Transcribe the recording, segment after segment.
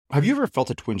Have you ever felt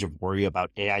a twinge of worry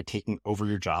about AI taking over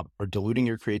your job or diluting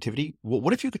your creativity? Well,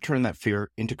 what if you could turn that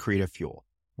fear into creative fuel?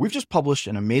 We've just published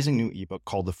an amazing new ebook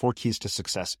called The 4 Keys to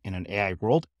Success in an AI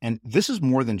World, and this is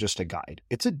more than just a guide.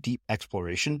 It's a deep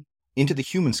exploration into the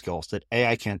human skills that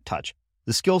AI can't touch,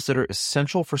 the skills that are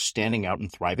essential for standing out and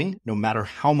thriving, no matter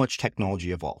how much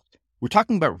technology evolves. We're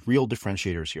talking about real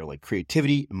differentiators here, like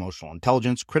creativity, emotional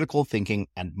intelligence, critical thinking,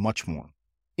 and much more.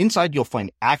 Inside, you'll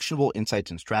find actionable insights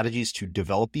and strategies to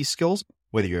develop these skills,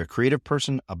 whether you're a creative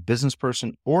person, a business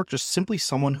person, or just simply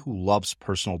someone who loves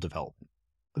personal development.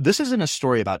 This isn't a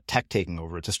story about tech taking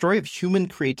over. It's a story of human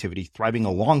creativity thriving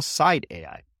alongside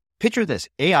AI. Picture this,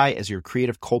 AI as your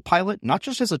creative co-pilot, not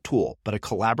just as a tool, but a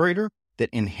collaborator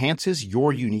that enhances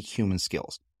your unique human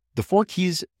skills. The 4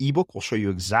 Keys ebook will show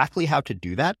you exactly how to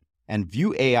do that and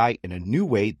view AI in a new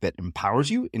way that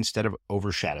empowers you instead of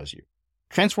overshadows you.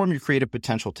 Transform your creative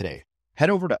potential today. Head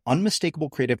over to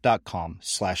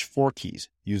unmistakablecreative.com/4keys.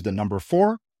 Use the number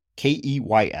 4,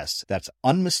 KEYS. That's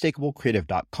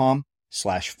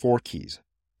unmistakablecreative.com/4keys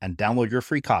and download your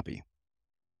free copy.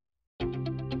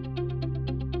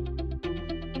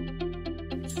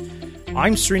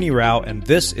 I'm Srini Rao, and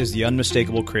this is the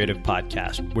Unmistakable Creative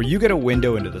Podcast, where you get a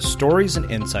window into the stories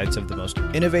and insights of the most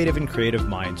innovative and creative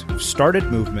minds who've started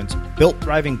movements, built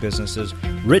thriving businesses,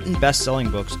 written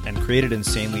best-selling books, and created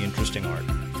insanely interesting art.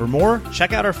 For more,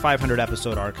 check out our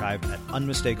 500-episode archive at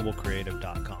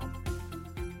unmistakablecreative.com.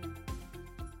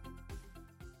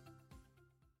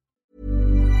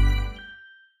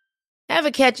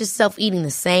 Ever catch yourself eating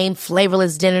the same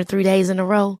flavorless dinner 3 days in a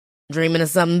row? Dreaming of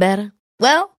something better?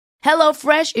 Well,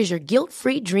 HelloFresh is your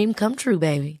guilt-free dream come true,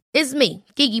 baby. It's me,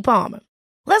 Keke Palmer.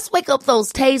 Let's wake up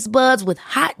those taste buds with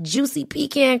hot, juicy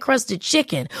pecan-crusted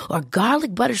chicken or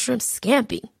garlic butter shrimp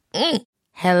scampi.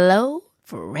 Hello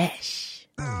Fresh.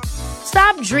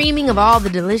 Stop dreaming of all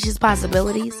the delicious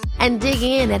possibilities and dig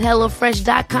in at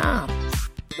HelloFresh.com.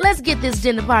 Let's get this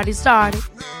dinner party started.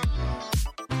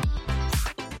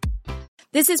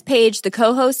 This is Paige, the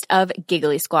co-host of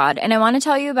Giggly Squad, and I want to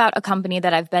tell you about a company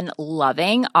that I've been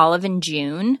loving, Olive &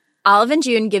 June. Olive &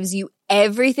 June gives you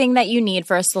everything that you need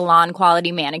for a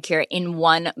salon-quality manicure in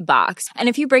one box. And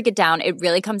if you break it down, it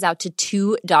really comes out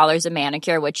to $2 a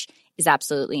manicure, which is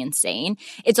absolutely insane.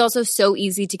 It's also so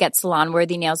easy to get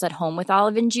salon-worthy nails at home with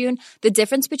Olive & June. The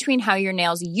difference between how your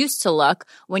nails used to look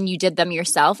when you did them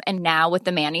yourself and now with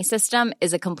the Mani system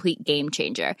is a complete game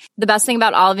changer. The best thing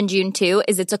about Olive & June, too,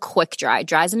 is it's a quick dry.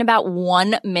 Dries in about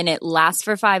 1 minute, lasts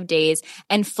for 5 days,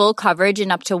 and full coverage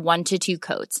in up to 1 to 2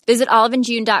 coats. Visit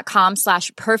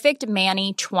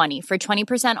oliveandjune.com/perfectmani20 for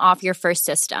 20% off your first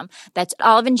system. That's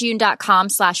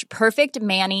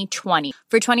oliveandjune.com/perfectmani20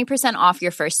 for 20% off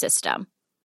your first system.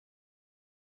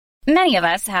 Many of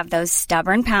us have those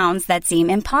stubborn pounds that seem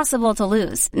impossible to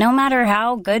lose, no matter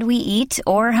how good we eat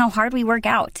or how hard we work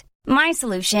out. My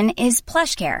solution is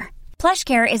PlushCare.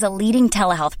 PlushCare is a leading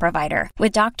telehealth provider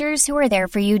with doctors who are there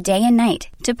for you day and night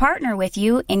to partner with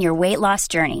you in your weight loss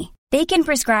journey. They can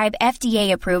prescribe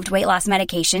FDA-approved weight loss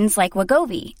medications like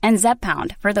Wegovy and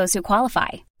Zepbound for those who qualify.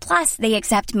 Plus, they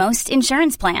accept most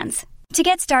insurance plans. To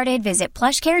get started, visit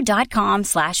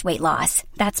plushcare.com/weightloss.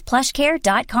 That's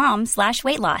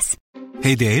plushcare.com/weightloss.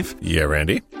 Hey, Dave. Yeah,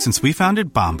 Randy. Since we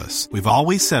founded Bombas, we've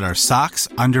always said our socks,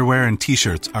 underwear, and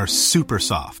T-shirts are super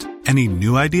soft. Any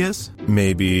new ideas?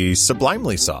 Maybe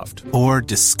sublimely soft. Or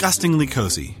disgustingly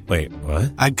cozy. Wait,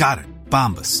 what? I got it.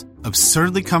 Bombas.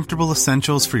 Absurdly comfortable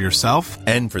essentials for yourself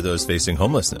and for those facing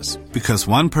homelessness. Because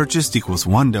one purchased equals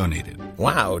one donated.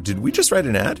 Wow, did we just write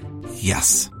an ad?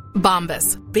 Yes.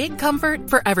 Bombas. Big comfort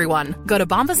for everyone. Go to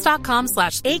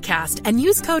bombas.com/ACAST and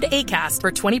use code ACAST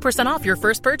for 20% off your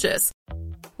first purchase.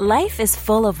 Life is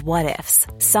full of what-ifs.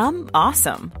 Some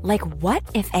awesome. Like what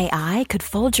if AI could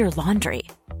fold your laundry?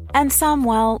 And some,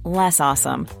 well, less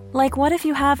awesome. Like what if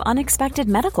you have unexpected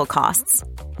medical costs?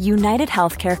 United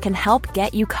Healthcare can help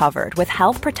get you covered with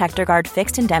Health Protector Guard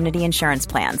fixed indemnity insurance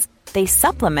plans. They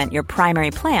supplement your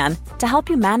primary plan to help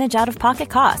you manage out-of-pocket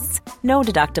costs. No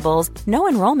deductibles, no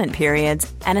enrollment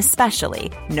periods, and especially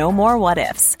no more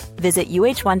what-ifs. Visit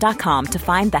uh1.com to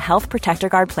find the Health Protector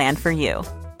Guard plan for you.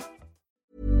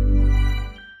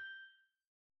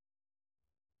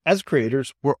 As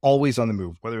creators, we're always on the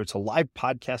move. Whether it's a live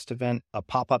podcast event, a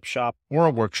pop-up shop, or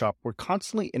a workshop, we're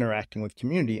constantly interacting with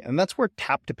community, and that's where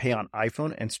Tap to Pay on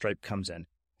iPhone and Stripe comes in.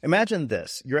 Imagine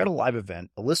this. You're at a live event,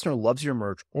 a listener loves your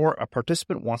merch, or a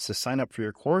participant wants to sign up for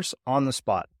your course on the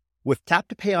spot. With Tap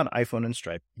to Pay on iPhone and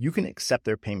Stripe, you can accept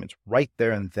their payments right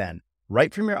there and then,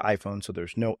 right from your iPhone, so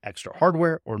there's no extra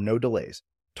hardware or no delays.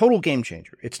 Total game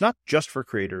changer. It's not just for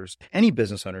creators. Any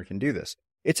business owner can do this.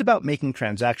 It's about making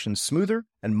transactions smoother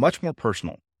and much more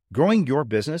personal. growing your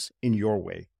business in your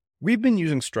way. We've been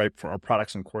using Stripe for our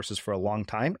products and courses for a long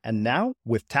time, and now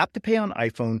with Tap to Pay on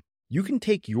iPhone, you can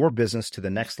take your business to the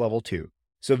next level too.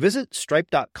 So visit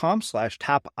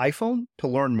stripe.com/tapiphone to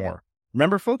learn more.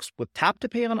 Remember, folks, with Tap to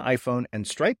Pay on iPhone and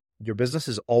Stripe, your business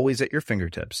is always at your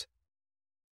fingertips.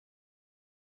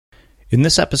 In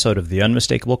this episode of The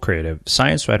Unmistakable Creative,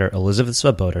 science writer Elizabeth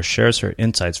Svoboda shares her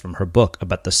insights from her book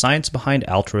about the science behind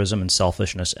altruism and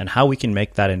selfishness and how we can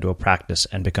make that into a practice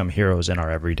and become heroes in our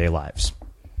everyday lives.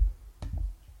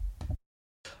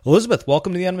 Elizabeth,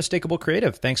 welcome to The Unmistakable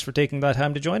Creative. Thanks for taking that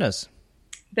time to join us.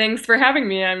 Thanks for having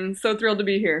me. I'm so thrilled to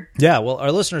be here. Yeah, well,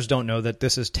 our listeners don't know that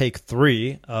this is take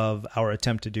 3 of our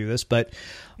attempt to do this, but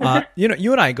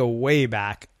you and I go way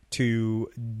back to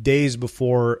days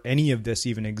before any of this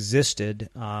even existed,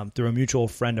 through a mutual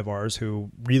friend of ours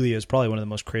who really is probably one of the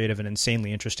most creative and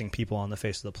insanely interesting people on the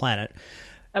face of the planet.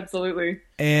 Absolutely.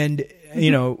 And,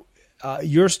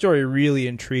 your story really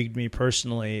intrigued me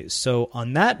personally. So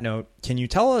on that note, can you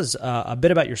tell us a bit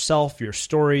about yourself, your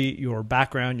story, your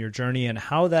background, your journey, and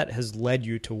how that has led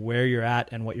you to where you're at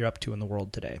and what you're up to in the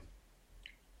world today?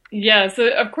 Yeah, so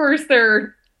of course there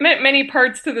are many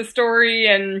parts to the story,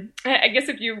 and I guess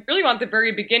if you really want the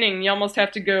very beginning, you almost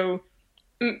have to go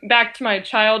back to my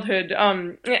childhood.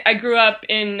 I grew up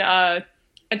in a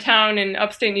town in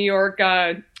upstate New York,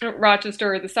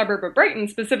 Rochester, the suburb of Brighton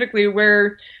specifically,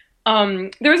 where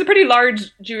there was a pretty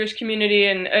large Jewish community,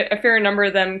 and a fair number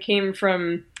of them came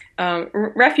from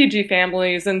refugee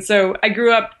families. And so I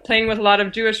grew up playing with a lot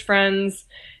of Jewish friends.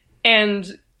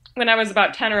 And when I was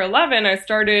about 10 or 11, I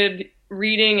started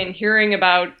reading and hearing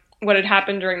about what had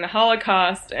happened during the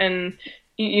Holocaust and,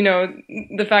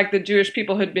 the fact that Jewish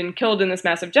people had been killed in this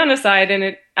massive genocide. And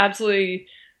it absolutely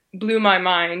blew my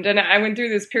mind. And I went through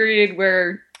this period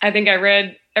where I think I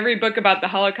read every book about the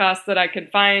Holocaust that I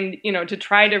could find, to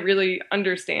try to really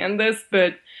understand this.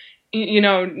 But,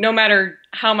 no matter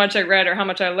how much I read or how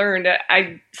much I learned,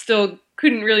 I still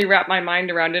couldn't really wrap my mind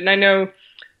around it. And I know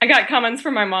I got comments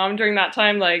from my mom during that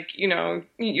time, like,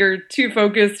 you're too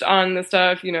focused on the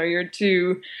stuff, you're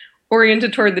too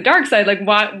oriented toward the dark side. Like,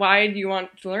 why do you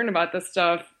want to learn about this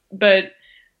stuff? But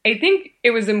I think it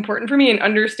was important for me in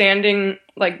understanding,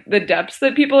 like, the depths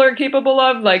that people are capable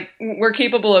of. Like, we're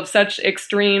capable of such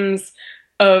extremes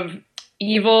of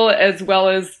evil as well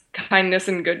as kindness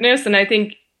and goodness. And I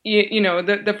think,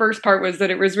 the first part was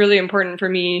that it was really important for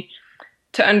me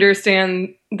to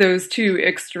understand those two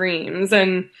extremes.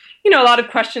 And, a lot of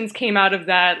questions came out of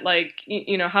that, like,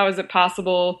 how is it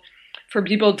possible for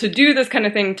people to do this kind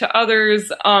of thing to others?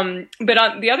 But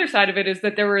on the other side of it is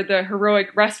that there were the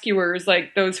heroic rescuers,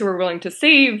 like those who were willing to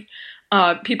save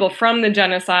people from the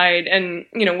genocide, and,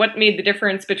 what made the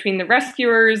difference between the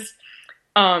rescuers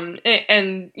and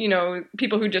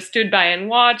people who just stood by and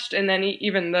watched, and then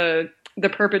even the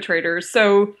perpetrators.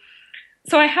 So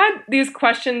I had these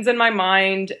questions in my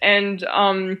mind, and,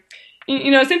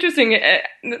 it's interesting.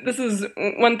 This is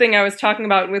one thing I was talking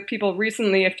about with people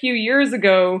recently. A few years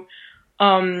ago,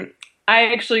 I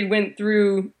actually went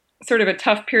through sort of a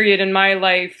tough period in my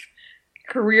life,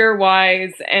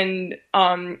 career-wise, and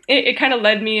it kind of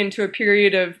led me into a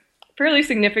period of fairly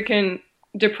significant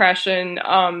depression.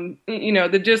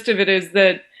 The gist of it is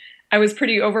that I was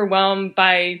pretty overwhelmed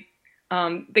by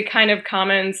the kind of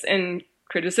comments and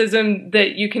criticism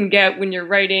that you can get when you're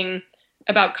writing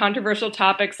about controversial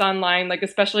topics online, like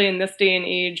especially in this day and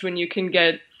age when you can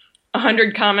get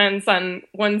 100 comments on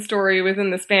one story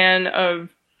within the span of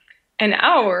an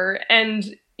hour.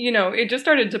 And, it just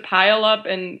started to pile up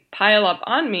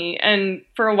on me. And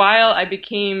for a while I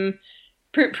became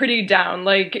pretty down.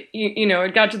 Like,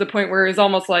 it got to the point where it was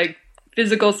almost like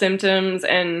physical symptoms,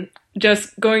 and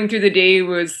just going through the day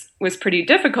was pretty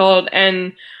difficult.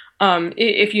 And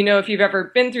if you've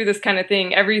ever been through this kind of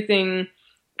thing, everything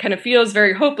kind of feels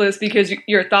very hopeless because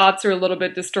your thoughts are a little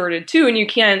bit distorted too, and you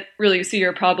can't really see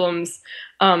your problems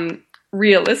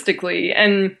realistically.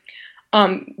 And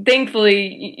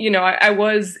thankfully, I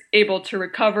was able to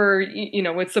recover,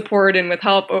 with support and with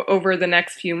help over the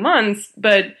next few months.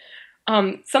 But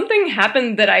something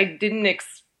happened that I didn't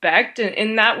expect,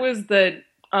 and that was that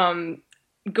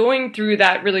going through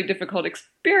that really difficult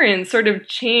experience sort of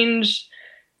changed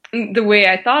the way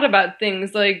I thought about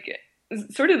things. Like,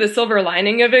 sort of the silver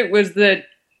lining of it was that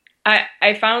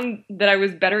I found that I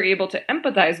was better able to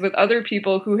empathize with other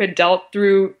people who had dealt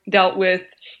with,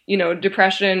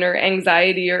 depression or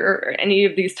anxiety or any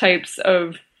of these types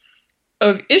of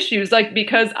issues, like,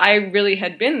 because I really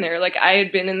had been there. Like, I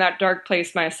had been in that dark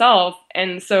place myself.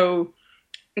 And so,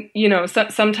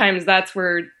 sometimes that's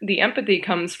where the empathy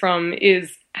comes from,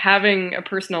 is having a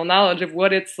personal knowledge of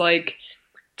what it's like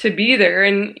to be there.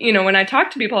 And, when I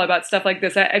talk to people about stuff like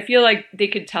this, I feel like they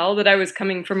could tell that I was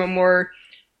coming from a more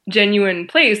genuine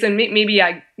place. And maybe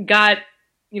I got,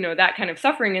 that kind of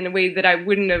suffering in a way that I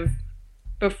wouldn't have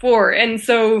before. And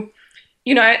so,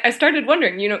 I started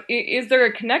wondering, is there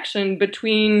a connection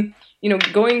between,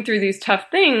 going through these tough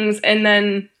things and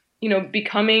then,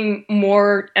 becoming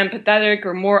more empathetic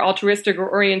or more altruistic or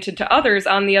oriented to others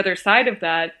on the other side of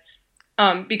that?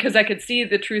 Because I could see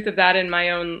the truth of that in my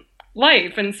own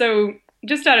life. And so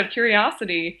just out of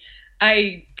curiosity,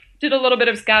 I did a little bit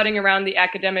of scouting around the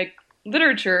academic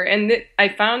literature, and I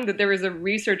found that there was a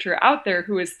researcher out there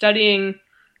who was studying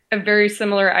a very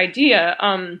similar idea.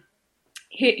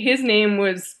 His name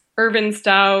was Irvin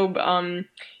Staub.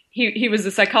 He was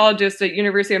a psychologist at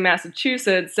University of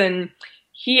Massachusetts, and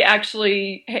he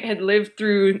actually had lived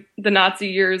through the Nazi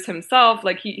years himself.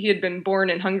 Like he had been born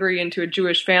in Hungary into a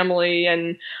Jewish family,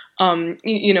 and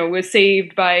was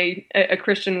saved by a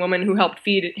Christian woman who helped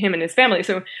feed him and his family.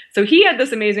 So he had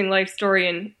this amazing life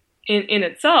story in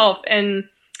itself, and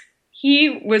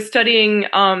he was studying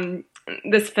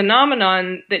this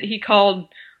phenomenon that he called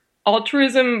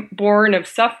altruism born of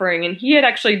suffering. And he had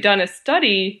actually done a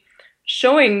study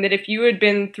showing that if you had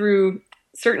been through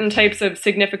certain types of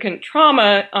significant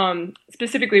trauma,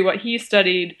 specifically what he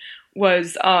studied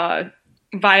was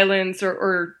violence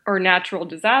or natural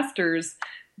disasters,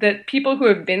 that people who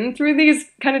have been through these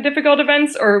kind of difficult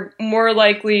events are more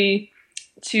likely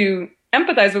to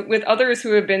empathize with others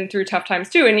who have been through tough times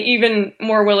too, and even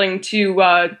more willing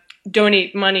to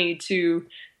donate money to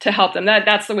help them.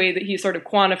 That's the way that he sort of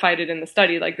quantified it in the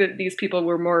study, like that these people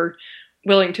were more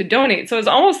willing to donate. So it's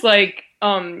almost like,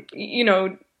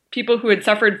 people who had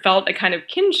suffered felt a kind of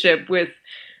kinship with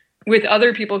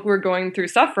other people who were going through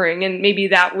suffering. And maybe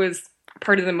that was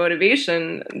part of the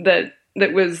motivation that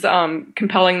was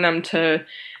compelling them to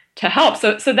help.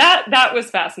 So that was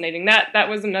fascinating. That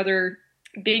was another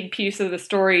big piece of the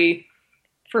story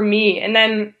for me. And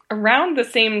then around the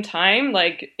same time,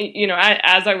 like,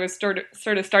 as I was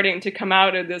sort of starting to come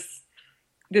out of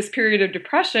this period of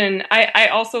depression, I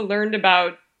also learned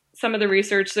about some of the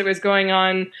research that was going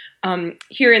on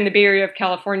here in the Bay Area of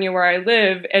California, where I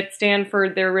live. At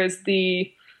Stanford, there was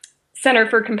the Center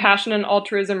for Compassion and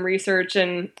Altruism Research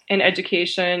and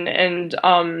Education. And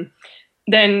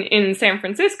then in San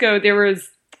Francisco, there was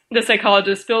the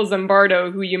psychologist Phil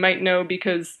Zimbardo, who you might know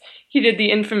because he did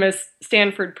the infamous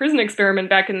Stanford prison experiment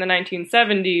back in the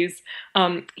 1970s.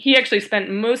 He actually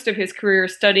spent most of his career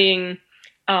studying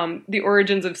the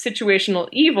origins of situational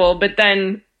evil, but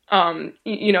then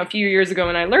a few years ago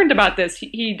when I learned about this,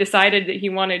 he decided that he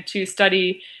wanted to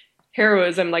study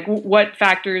heroism, like what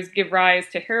factors give rise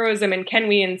to heroism, and can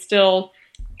we instill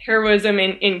heroism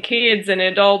in kids and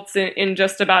adults, in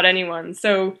just about anyone.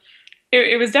 So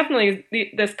it was definitely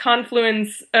this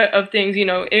confluence of things,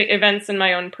 events in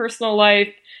my own personal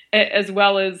life, as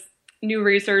well as new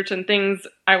research and things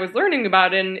I was learning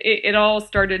about, and it all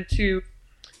started to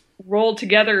roll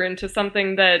together into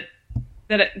something that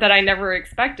I never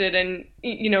expected. And,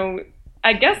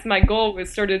 I guess my goal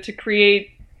was sort of to create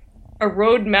a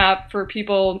roadmap for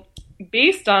people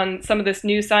based on some of this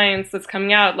new science that's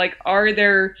coming out. Like, are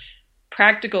there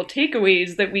practical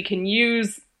takeaways that we can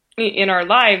use in our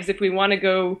lives if we want to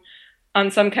go on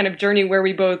some kind of journey where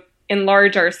we both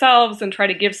enlarge ourselves and try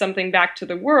to give something back to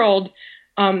the world?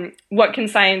 What can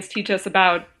science teach us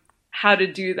about how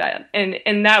to do that?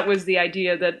 And that was the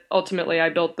idea that ultimately I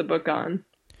built the book on.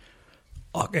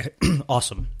 Okay.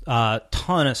 Awesome.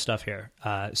 Ton of stuff here.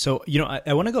 So,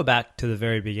 I want to go back to the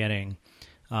very beginning,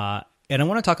 and I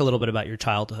want to talk a little bit about your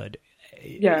childhood.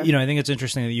 Yeah. I think it's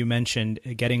interesting that you mentioned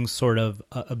getting sort of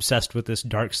obsessed with this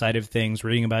dark side of things,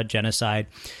 reading about genocide.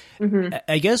 Mm-hmm.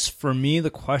 I guess for me, the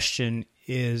question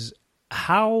is,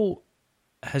 how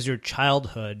has your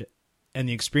childhood and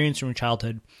the experience from your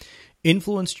childhood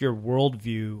influenced your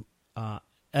worldview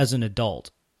as an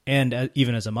adult and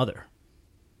even as a mother?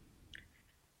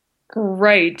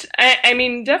 Right. I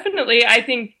mean, definitely, I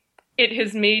think it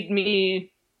has made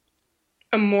me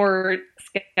a more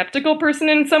skeptical person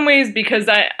in some ways, because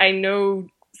I know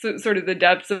sort of the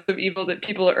depths of evil that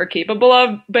people are capable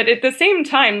of. But at the same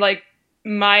time, like,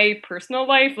 my personal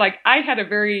life, like, I had a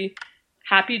very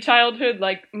happy childhood.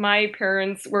 Like, my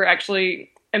parents were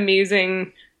actually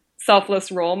amazing,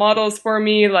 selfless role models for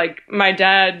me. Like, my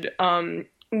dad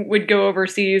would go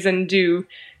overseas and do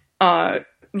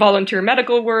volunteer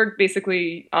medical work,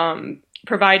 basically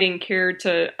providing care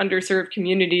to underserved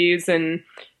communities and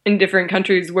in different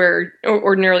countries where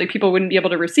ordinarily people wouldn't be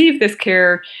able to receive this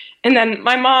care. And then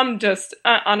my mom, just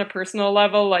on a personal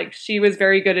level, like, she was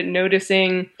very good at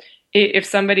noticing if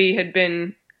somebody had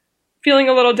been feeling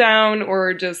a little down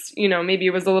or just, maybe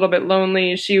was a little bit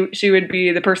lonely, she would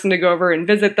be the person to go over and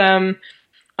visit them,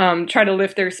 try to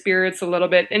lift their spirits a little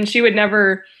bit. And she would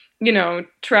never,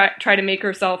 try to make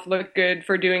herself look good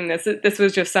for doing this. This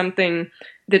was just something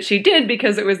that she did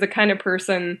because it was the kind of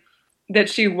person that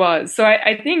she was. So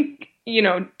I think,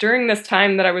 during this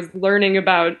time that I was learning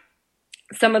about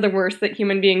some of the worst that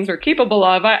human beings are capable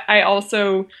of, I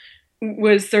also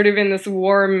was sort of in this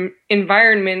warm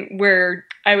environment where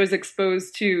I was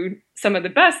exposed to some of the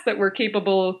best that we're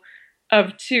capable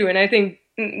of too. And I think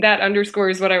that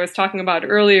underscores what I was talking about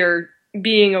earlier,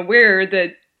 being aware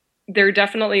that there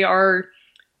definitely are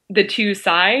the two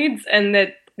sides and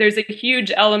that there's a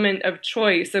huge element of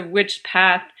choice of which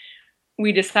path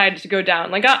we decide to go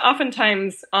down. Like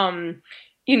oftentimes,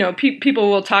 people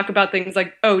will talk about things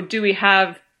like, oh, do we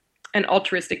have an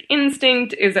altruistic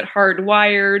instinct? Is it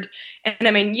hardwired? And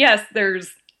I mean, yes,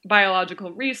 there's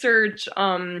biological research,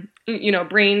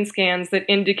 brain scans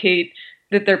that indicate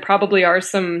that there probably are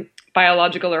some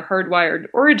biological or hardwired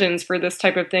origins for this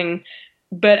type of thing.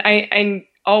 But I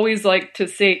always like to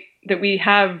say that we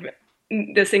have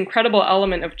this incredible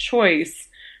element of choice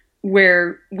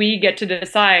where we get to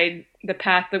decide the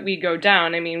path that we go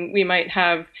down. I mean, we might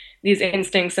have these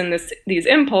instincts and these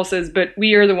impulses, but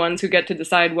we are the ones who get to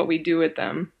decide what we do with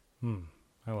them.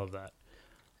 I love that.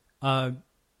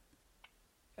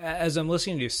 As I'm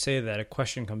listening to you say that, a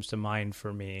question comes to mind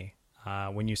for me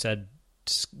when you said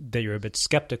that you're a bit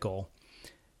skeptical.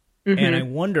 Mm-hmm. And I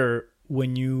wonder,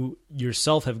 when you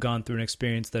yourself have gone through an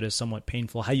experience that is somewhat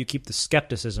painful, how you keep the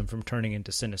skepticism from turning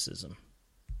into cynicism.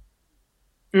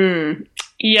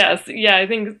 Yes. Yeah, I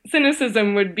think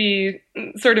cynicism would be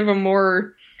sort of a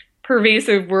more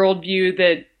pervasive worldview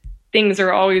that things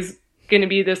are always going to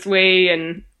be this way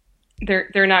and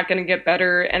they're not going to get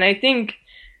better. And I think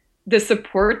the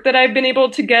support that I've been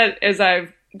able to get as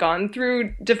I've gone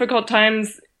through difficult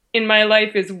times in my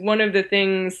life is one of the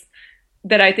things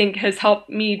that I think has helped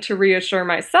me to reassure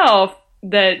myself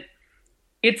that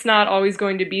it's not always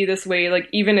going to be this way. Like,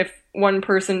 even if one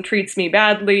person treats me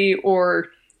badly or,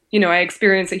 I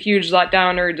experience a huge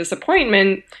letdown or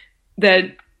disappointment,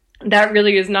 that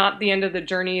really is not the end of the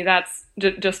journey. That's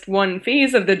just one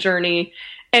phase of the journey.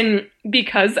 And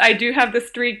because I do have the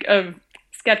streak of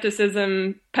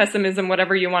skepticism, pessimism,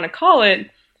 whatever you want to call it,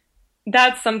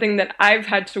 that's something that I've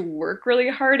had to work really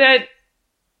hard at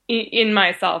in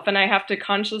myself. And I have to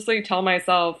consciously tell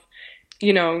myself,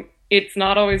 it's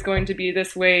not always going to be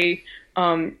this way.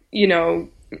 I've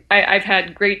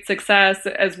had great success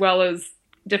as well as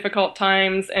difficult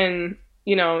times, and,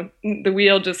 the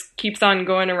wheel just keeps on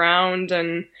going around.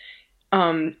 And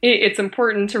it's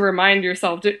important to remind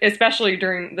yourself, especially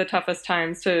during the toughest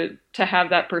times, to have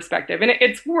that perspective. And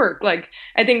it's work. Like,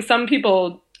 I think some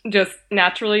people just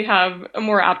naturally have a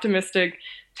more optimistic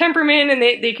temperament and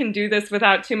they can do this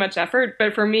without too much effort.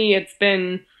 But for me, it's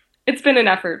been an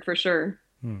effort for sure.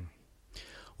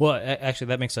 Well, actually,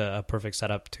 that makes a perfect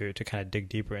setup to kind of dig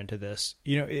deeper into this.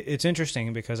 It's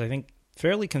interesting because I think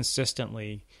fairly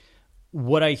consistently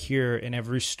what I hear in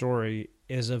every story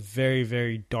is a very,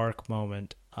 very dark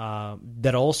moment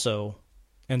that also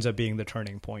ends up being the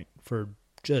turning point for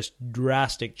just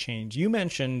drastic change. You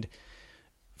mentioned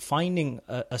finding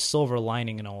a silver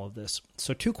lining in all of this.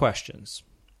 So 2 questions.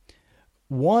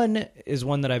 One is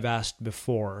one that I've asked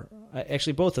before.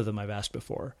 Actually, both of them I've asked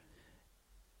before.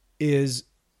 Is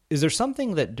there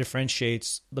something that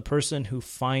differentiates the person who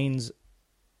finds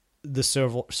the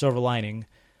silver lining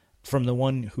from the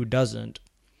one who doesn't?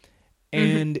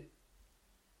 And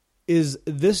is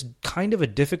this kind of a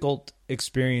difficult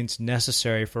experience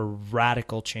necessary for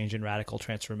radical change and radical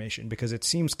transformation? Because it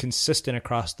seems consistent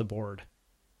across the board.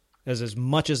 As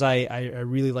much as I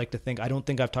really like to think, I don't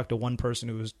think I've talked to one person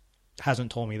who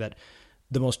hasn't told me that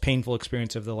the most painful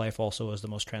experience of their life also is the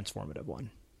most transformative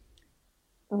one.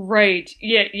 Right.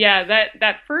 Yeah.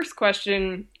 That first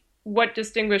question, what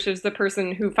distinguishes the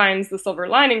person who finds the silver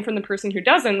lining from the person who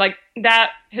doesn't, like,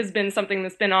 that has been something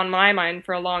that's been on my mind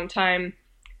for a long time.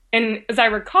 And as I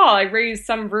recall, I raised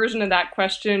some version of that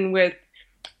question with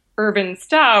Irvin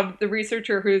Staub, the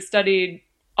researcher who studied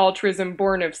altruism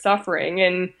born of suffering.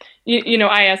 And,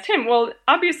 I asked him, well,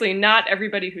 obviously not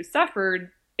everybody who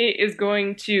suffered is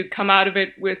going to come out of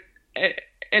it with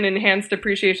an enhanced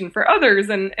appreciation for others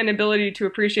and an ability to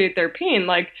appreciate their pain.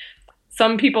 Like,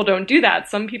 some people don't do that.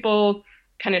 Some people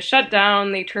kind of shut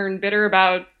down. They turn bitter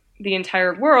about the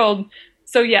entire world.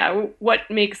 So yeah, what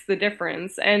makes the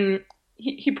difference? And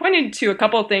he pointed to a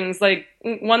couple of things. Like,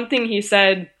 one thing he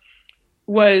said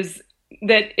was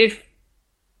that if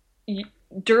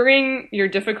during your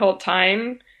difficult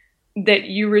time that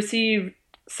you receive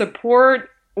support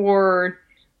or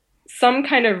some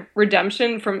kind of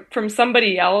redemption from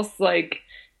somebody else. Like,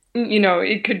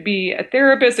 it could be a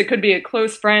therapist, it could be a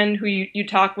close friend who you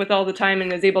talk with all the time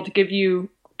and is able to give you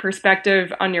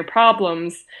perspective on your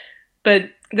problems.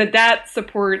 But that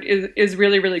support is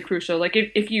really, really crucial. Like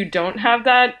if you don't have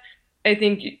that, I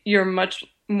think you're much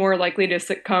more likely to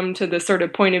succumb to the sort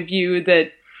of point of view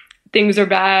that things are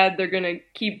bad, they're going to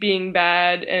keep being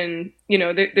bad, and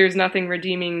there's nothing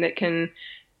redeeming that can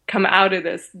come out of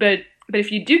this. But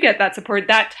if you do get that support,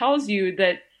 that tells you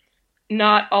that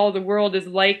not all the world is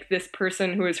like this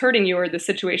person who is hurting you or the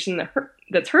situation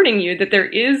that's hurting you, that there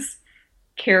is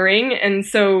caring. And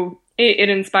so it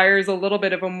inspires a little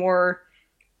bit of a more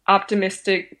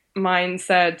optimistic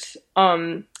mindset.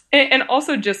 And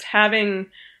also just having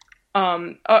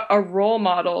a role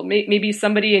model, maybe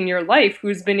somebody in your life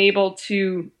who's been able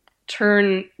to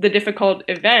turn the difficult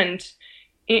event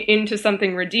into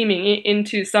something redeeming,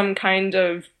 into some kind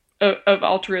of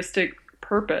altruistic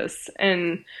purpose.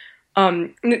 And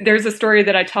there's a story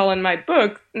that I tell in my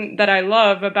book that I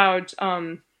love about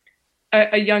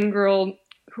a young girl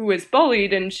who was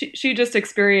bullied, and she just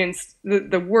experienced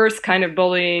the worst kind of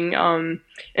bullying.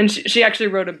 And she actually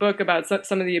wrote a book about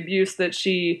some of the abuse that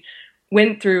she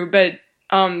went through. But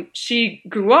she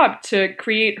grew up to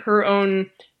create her own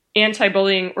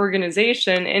anti-bullying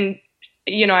organization. And,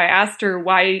 I asked her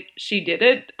why she did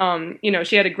it.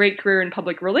 She had a great career in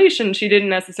public relations. She didn't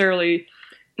necessarily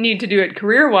need to do it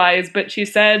career-wise, but she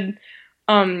said,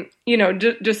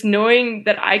 just knowing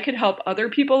that I could help other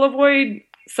people avoid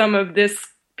some of this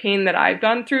pain that I've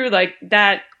gone through, like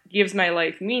that gives my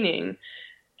life meaning.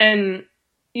 And,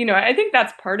 I think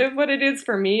that's part of what it is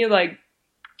for me, like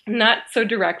not so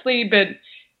directly, but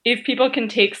if people can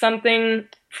take something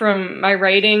from my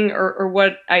writing or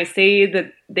what I say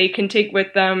that they can take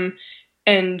with them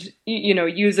and,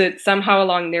 use it somehow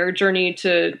along their journey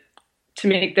to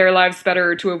make their lives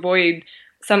better, to avoid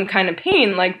some kind of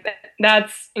pain, like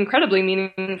that's incredibly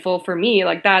meaningful for me.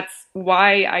 Like that's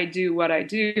why I do what I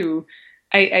do,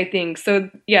 I think. So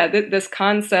yeah, this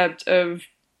concept of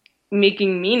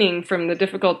making meaning from the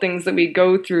difficult things that we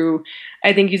go through,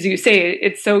 I think, as you say,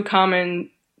 it's so common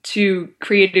to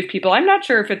creative people. I'm not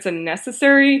sure if it's a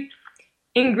necessary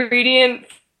ingredient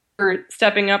for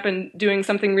stepping up and doing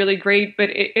something really great, but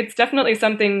it's definitely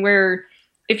something where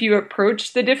if you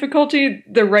approach the difficulty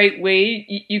the right way,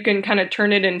 you can kind of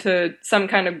turn it into some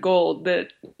kind of gold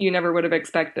that you never would have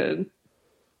expected.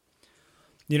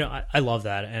 I love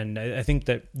that. And I think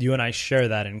that you and I share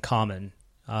that in common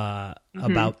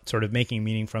about sort of making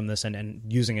meaning from this and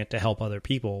using it to help other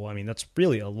people. I mean, that's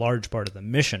really a large part of the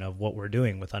mission of what we're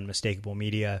doing with Unmistakable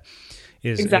Media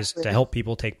is to help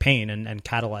people take pain and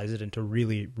catalyze it into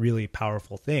really, really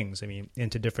powerful things. I mean,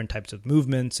 into different types of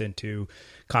movements, into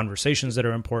conversations that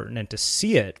are important, and to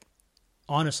see it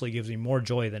honestly gives me more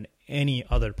joy than any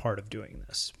other part of doing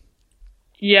this.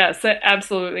 Yes,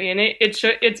 absolutely. And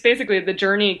it's basically the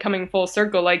journey coming full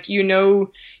circle. Like,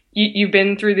 you've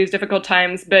been through these difficult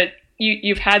times, but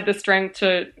you've had the strength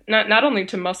to not only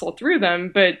to muscle through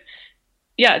them, but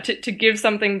to give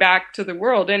something back to the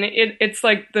world. And it's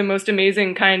like the most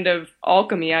amazing kind of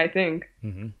alchemy, I think.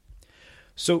 Mm-hmm.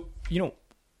 So,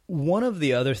 one of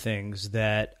the other things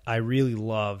that I really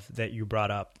love that you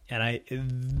brought up, and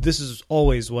this is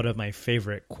always one of my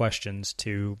favorite questions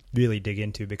to really dig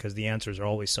into because the answers are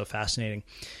always so fascinating,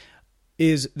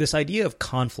 is this idea of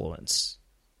confluence,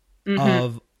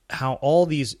 of how all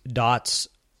these dots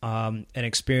and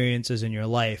experiences in your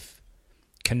life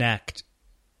connect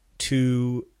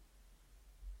to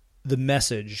the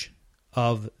message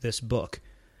of this book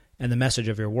and the message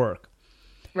of your work.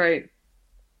 Right.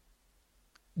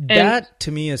 That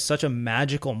to me is such a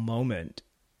magical moment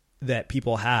that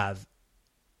people have.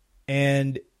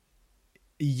 And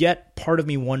yet part of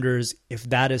me wonders if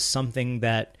that is something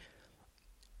that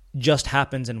just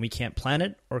happens and we can't plan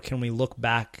it, or can we look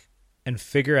back and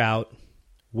figure out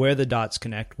where the dots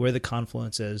connect, where the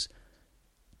confluence is,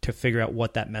 to figure out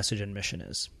what that message and mission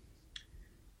is.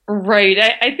 Right.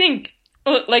 I think,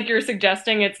 like you're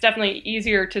suggesting, it's definitely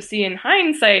easier to see in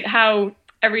hindsight how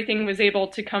everything was able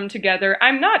to come together.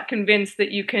 I'm not convinced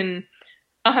that you can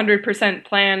 100%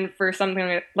 plan for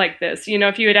something like this.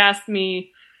 If you had asked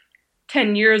me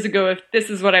 10 years ago if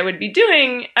this is what I would be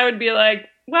doing, I would be like,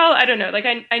 well, I don't know. Like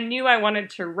I knew I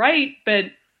wanted to write, but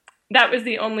that was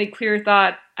the only clear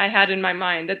thought I had in my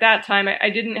mind. At that time, I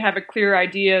didn't have a clear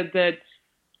idea that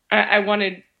I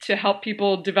wanted to help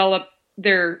people develop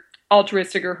their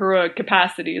altruistic or heroic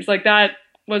capacities. Like that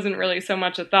wasn't really so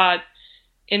much a thought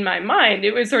in my mind.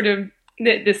 It was sort of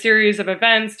the series of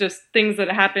events, just things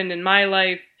that happened in my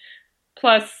life,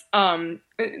 plus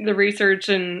the research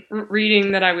and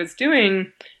reading that I was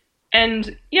doing.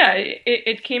 And yeah,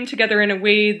 it came together in a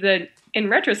way that in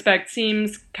retrospect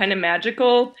seems kind of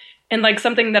magical and like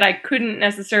something that I couldn't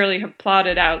necessarily have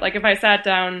plotted out. Like if I sat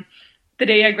down the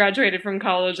day I graduated from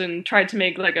college and tried to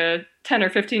make like a 10 or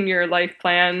 15 year life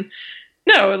plan,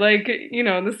 no, like, you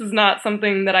know, this is not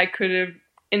something that I could have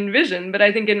envisioned. But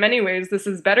I think in many ways this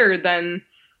is better than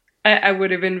I would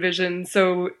have envisioned.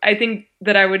 So I think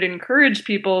that I would encourage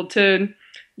people to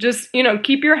just, you know,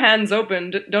 keep your hands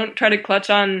open. Don't try to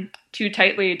clutch on too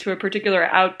tightly to a particular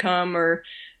outcome or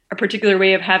a particular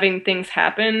way of having things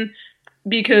happen,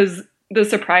 because the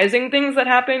surprising things that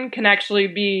happen can actually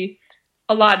be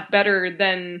a lot better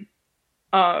than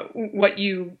what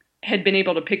you had been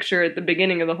able to picture at the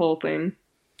beginning of the whole thing.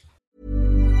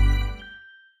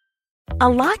 A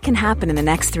lot can happen in the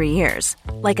next 3 years.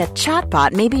 Like a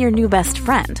chatbot may be your new best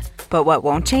friend. But what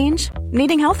won't change?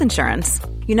 Needing health insurance.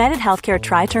 United Healthcare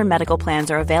Tri-Term Medical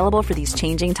Plans are available for these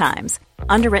changing times.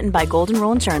 Underwritten by Golden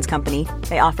Rule Insurance Company,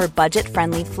 they offer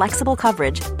budget-friendly, flexible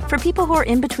coverage for people who are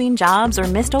in between jobs or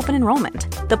missed open enrollment.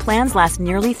 The plans last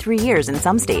nearly 3 years in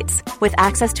some states, with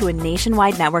access to a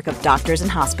nationwide network of doctors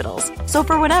and hospitals. So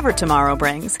for whatever tomorrow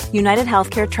brings, United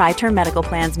Healthcare Tri-Term Medical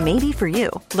Plans may be for you.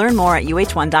 Learn more at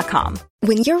uh1.com.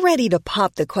 When you're ready to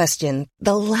pop the question,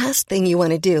 the last thing you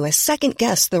want to do is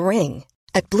second-guess the ring.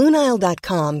 At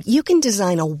BlueNile.com, you can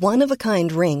design a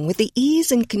one-of-a-kind ring with the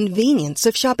ease and convenience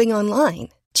of shopping online.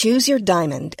 Choose your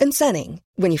diamond and setting.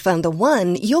 When you find the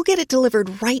one, you'll get it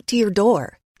delivered right to your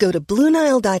door. Go to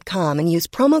BlueNile.com and use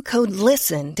promo code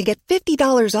LISTEN to get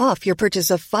 $50 off your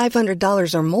purchase of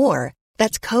 $500 or more.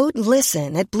 That's code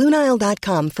LISTEN at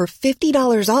BlueNile.com for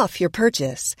 $50 off your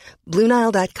purchase.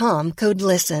 BlueNile.com, code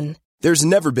LISTEN. There's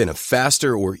never been a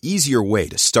faster or easier way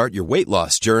to start your weight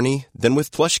loss journey than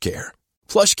with PlushCare.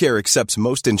 PlushCare accepts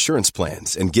most insurance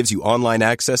plans and gives you online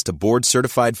access to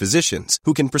board-certified physicians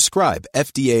who can prescribe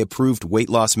FDA-approved weight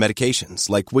loss medications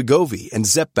like Wegovy and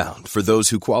Zepbound for those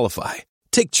who qualify.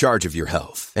 Take charge of your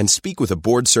health and speak with a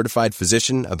board-certified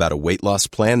physician about a weight loss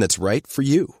plan that's right for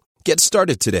you. Get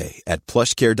started today at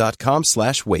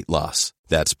plushcare.com/weight loss.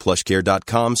 That's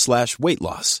plushcare.com/weight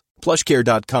loss.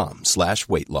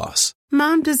 plushcare.com/weight loss.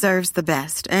 Mom deserves the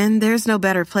best, and there's no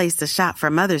better place to shop for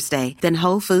Mother's Day than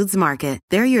Whole Foods Market.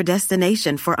 They're your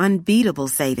destination for unbeatable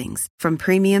savings, from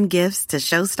premium gifts to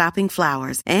show-stopping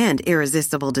flowers and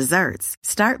irresistible desserts.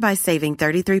 Start by saving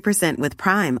 33% with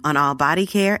Prime on all body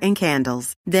care and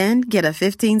candles. Then get a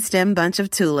 15-stem bunch of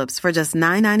tulips for just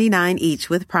 $9.99 each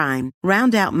with Prime.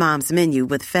 Round out Mom's menu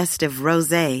with festive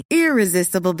rosé,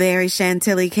 irresistible berry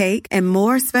chantilly cake, and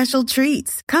more special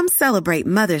treats. Come celebrate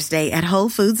Mother's Day at Whole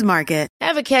Foods Market.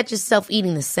 Ever catch yourself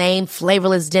eating the same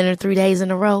flavorless dinner 3 days in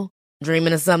a row?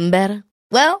 Dreaming of something better?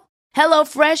 Well,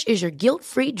 HelloFresh is your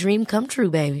guilt-free dream come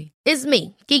true, baby. It's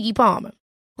me, Keke Palmer.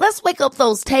 Let's wake up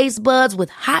those taste buds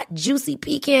with hot, juicy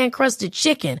pecan-crusted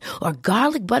chicken or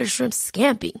garlic butter shrimp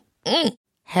scampi.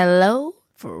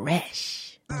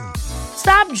 HelloFresh.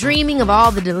 Stop dreaming of all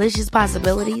the delicious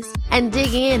possibilities and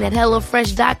dig in at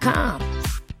HelloFresh.com.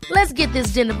 Let's get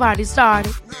this dinner party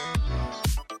started.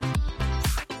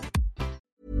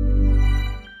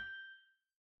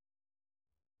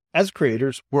 As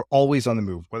creators, we're always on the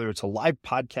move. Whether it's a live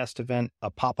podcast event,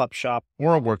 a pop-up shop,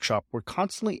 or a workshop, we're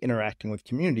constantly interacting with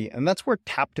community, and that's where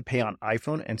Tap to Pay on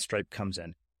iPhone and Stripe comes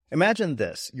in. Imagine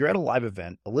this. You're at a live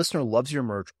event, a listener loves your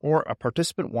merch, or a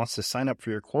participant wants to sign up for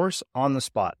your course on the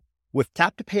spot. With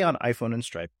Tap to Pay on iPhone and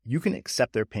Stripe, you can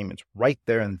accept their payments right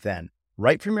there and then,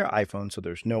 right from your iPhone, so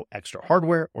there's no extra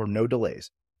hardware or no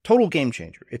delays. Total game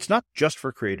changer. It's not just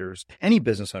for creators. Any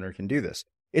business owner can do this.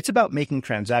 It's about making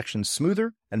transactions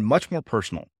smoother and much more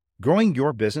personal, growing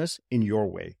your business in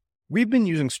your way. We've been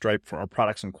using Stripe for our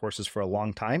products and courses for a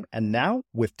long time, and now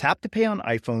with Tap to Pay on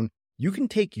iPhone, you can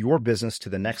take your business to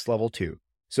the next level too.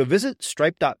 So visit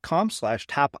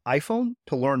stripe.com/tapiphone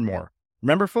to learn more.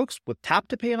 Remember, folks, with Tap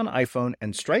to Pay on iPhone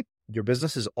and Stripe, your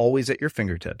business is always at your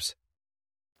fingertips.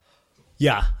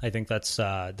 Yeah, I think that's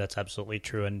absolutely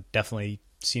true, and definitely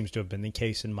seems to have been the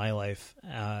case in my life.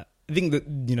 I think that,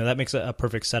 that makes a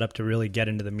perfect setup to really get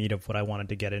into the meat of what I wanted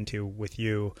to get into with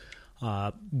you,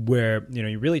 where,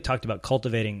 you really talked about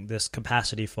cultivating this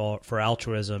capacity for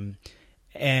altruism.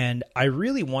 And I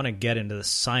really want to get into the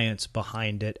science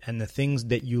behind it and the things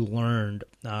that you learned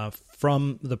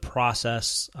from the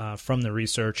process, from the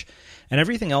research, and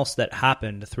everything else that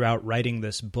happened throughout writing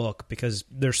this book, because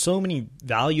there's so many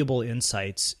valuable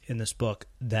insights in this book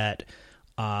that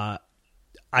I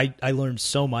learned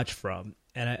so much from.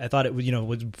 And I thought it was,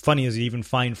 what's funny is you even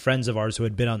find friends of ours who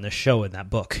had been on the show in that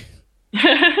book.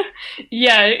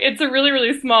 Yeah, it's a really,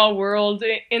 really small world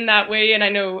in that way. And I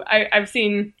know I've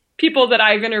seen people that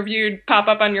I've interviewed pop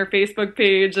up on your Facebook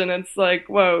page, and it's like,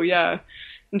 whoa, yeah,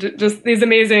 just these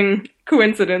amazing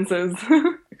coincidences.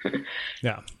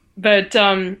 Yeah. But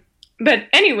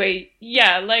anyway,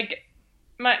 yeah, like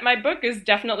my book is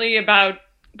definitely about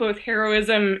both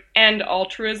heroism and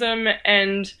altruism.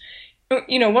 And,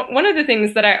 you know, one of the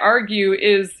things that I argue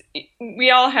is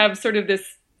we all have sort of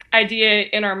this idea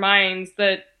in our minds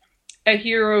that a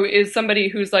hero is somebody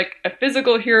who's like a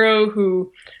physical hero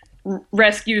who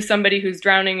rescues somebody who's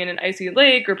drowning in an icy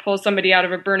lake or pulls somebody out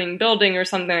of a burning building or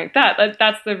something like that.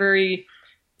 That's the very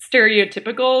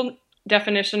stereotypical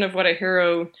definition of what a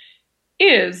hero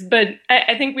is. But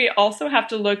I think we also have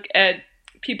to look at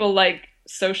people like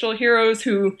social heroes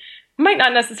who might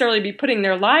not necessarily be putting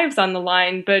their lives on the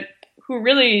line, but who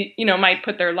really, you know, might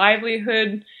put their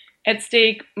livelihood at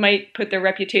stake, might put their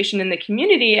reputation in the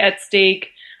community at stake,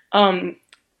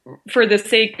 for the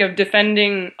sake of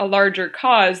defending a larger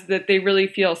cause that they really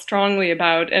feel strongly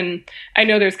about. And I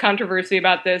know there's controversy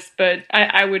about this, but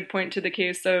I would point to the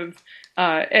case of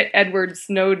Edward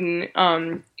Snowden.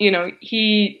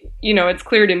 It's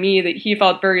clear to me that he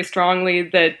felt very strongly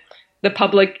that the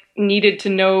public needed to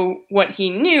know what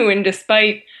he knew, and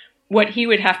despite what he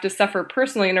would have to suffer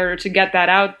personally in order to get that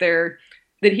out there,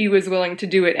 that he was willing to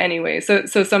do it anyway. So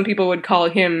some people would call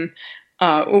him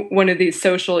one of these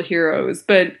social heroes.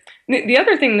 But the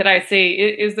other thing that I say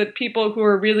is that people who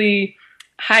are really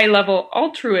high-level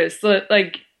altruists,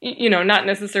 like, you know, not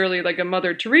necessarily like a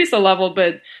Mother Teresa level,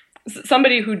 but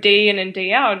somebody who day in and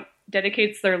day out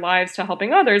dedicates their lives to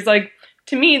helping others, like,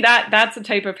 to me, that's a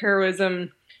type of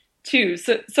heroism too.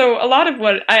 So a lot of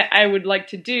what I would like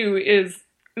to do is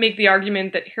make the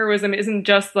argument that heroism isn't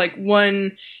just like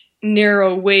one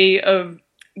narrow way of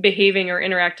behaving or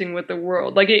interacting with the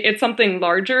world. Like it's something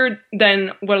larger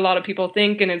than what a lot of people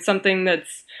think, and it's something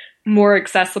that's more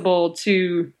accessible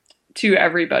to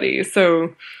everybody.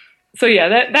 So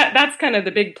yeah, that's kind of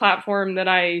the big platform that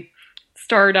I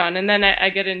start on, and then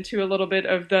I get into a little bit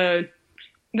of the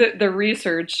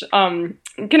research.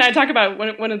 Can I talk about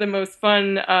one of the most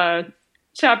fun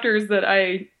chapters that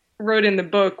I wrote in the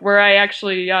book, where I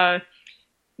actually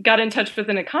got in touch with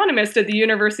an economist at the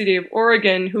University of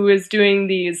Oregon who is doing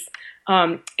these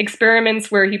experiments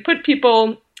where he put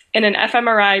people in an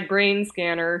fMRI brain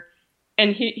scanner,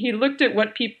 and he looked at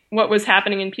what was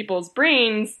happening in people's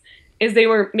brains as they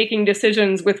were making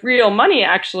decisions with real money,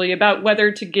 actually, about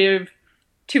whether to give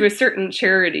to a certain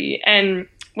charity. And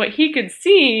what he could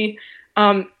see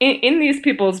in these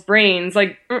people's brains,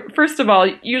 like, first of all,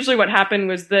 usually what happened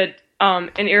was that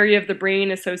an area of the brain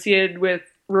associated with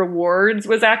rewards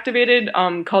was activated,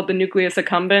 called the nucleus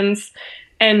accumbens.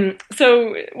 And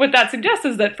so what that suggests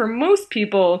is that for most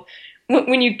people,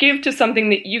 when you give to something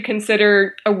that you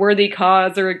consider a worthy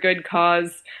cause or a good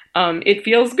cause, it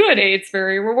feels good. It's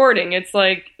very rewarding. It's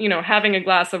like, you know, having a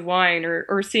glass of wine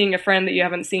or seeing a friend that you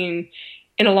haven't seen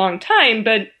in a long time.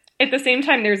 But at the same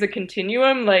time, there's a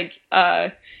continuum. Like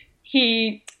the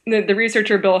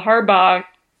researcher Bill Harbaugh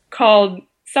called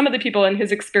some of the people in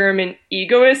his experiment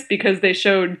egoists because they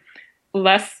showed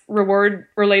less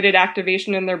reward-related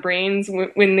activation in their brains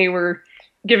when they were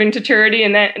given to charity,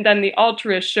 and then the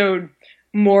altruists showed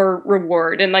more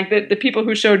reward. And like the people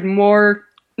who showed more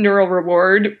neural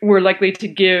reward were likely to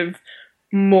give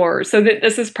more. So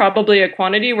this is probably a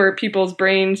quantity where people's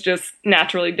brains just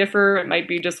naturally differ. It might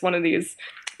be just one of these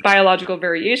biological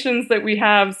variations that we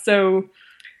have. So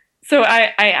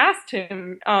I asked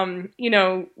him,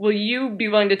 will you be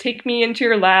willing to take me into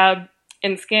your lab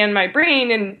and scan my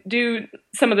brain and do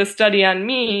some of the study on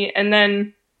me? And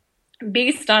then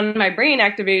based on my brain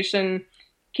activation,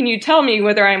 can you tell me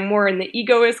whether I'm more in the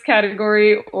egoist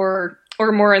category or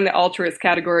more in the altruist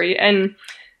category? And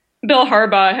Bill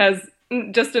Harbaugh has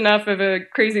just enough of a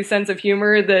crazy sense of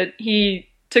humor that he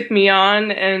took me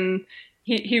on, and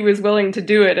he was willing to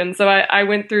do it. And so I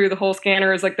went through the whole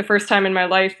scanner. It was like the first time in my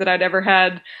life that I'd ever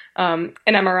had an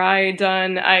MRI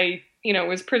done. I,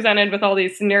 was presented with all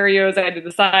these scenarios. I had to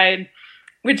decide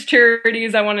which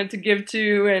charities I wanted to give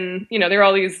to. And, there were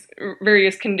all these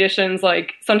various conditions.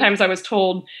 Like sometimes I was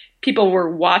told people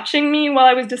were watching me while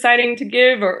I was deciding to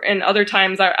give, and other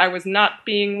times I was not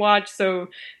being watched. So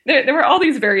there were all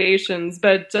these variations,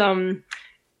 but,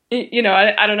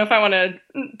 I don't know if I want to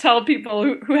tell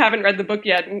people who haven't read the book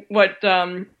yet what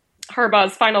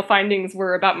Harbaugh's final findings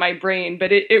were about my brain,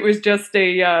 but it was just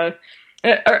a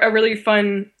really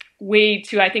fun way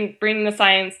to, I think, bring the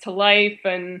science to life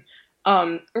and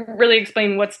really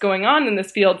explain what's going on in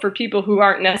this field for people who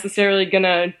aren't necessarily going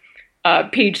to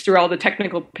page through all the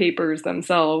technical papers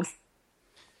themselves.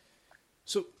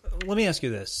 So let me ask you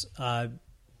this.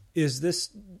 Is this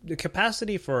the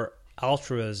capacity for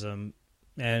altruism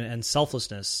and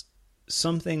selflessness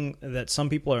something that some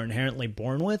people are inherently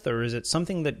born with, or is it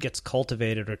something that gets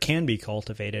cultivated or can be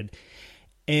cultivated?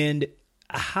 And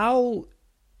how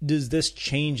does this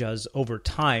change us over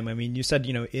time? I mean, you said,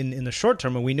 in the short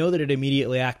term, and we know that it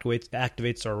immediately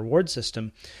activates our reward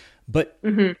system, but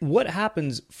what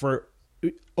happens for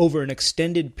over an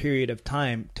extended period of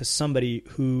time to somebody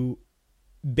who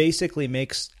basically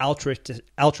makes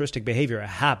altruistic behavior a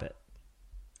habit?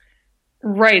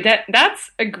 Right.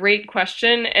 That's a great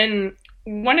question. And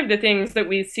one of the things that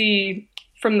we see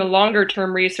from the longer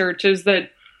term research is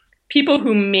that people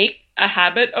who make a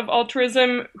habit of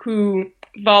altruism, who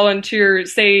volunteer,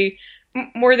 say,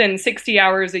 more than 60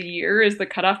 hours a year is the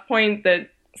cutoff point that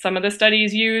some of the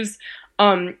studies use.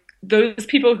 Those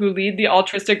people who lead the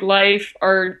altruistic life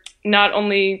are not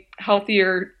only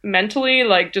healthier mentally,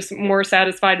 like just more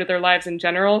satisfied with their lives in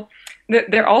general,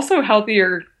 they're also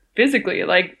healthier physically.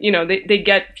 Like, they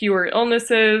get fewer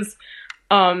illnesses.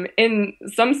 And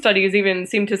some studies even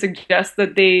seem to suggest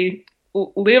that they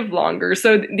live longer.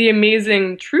 So the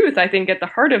amazing truth, I think, at the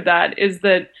heart of that is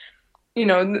that,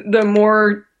 the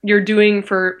more you're doing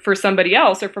for somebody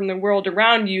else or from the world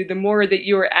around you, the more that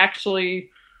you are actually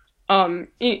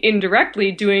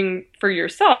indirectly doing for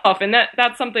yourself. And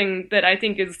that's something that I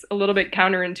think is a little bit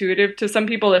counterintuitive to some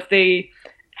people if they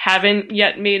haven't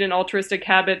yet made an altruistic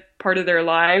habit part of their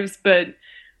lives. But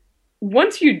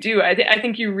once you do, I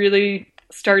think you really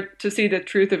start to see the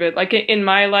truth of it. Like in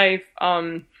my life,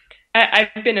 I've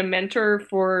been a mentor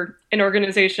for an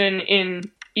organization in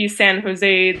East San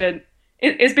Jose that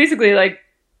is basically like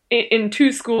in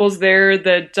two schools there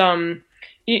that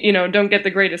don't get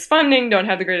the greatest funding, don't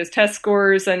have the greatest test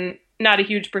scores, and not a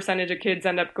huge percentage of kids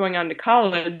end up going on to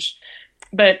college.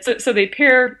 But so they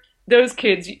pair those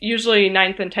kids, usually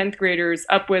 9th and 10th graders,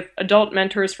 up with adult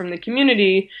mentors from the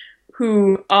community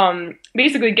who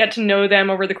basically get to know them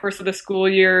over the course of the school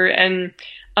year. And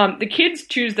the kids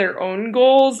choose their own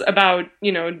goals about,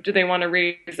 do they want to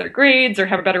raise their grades or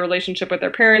have a better relationship with their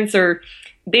parents, or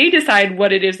they decide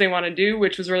what it is they want to do,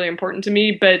 which was really important to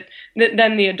me. But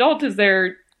then the adult is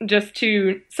there just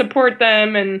to support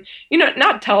them and,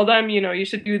 not tell them, you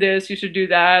should do this, you should do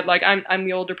that. Like I'm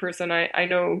the older person, I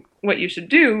know what you should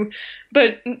do,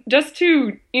 but just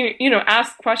to,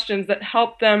 ask questions that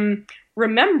help them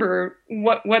remember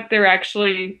what they're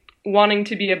actually wanting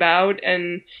to be about,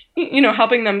 and,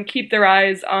 helping them keep their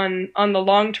eyes on the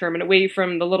long term and away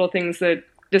from the little things that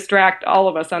distract all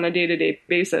of us on a day-to-day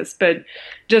basis. But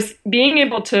just being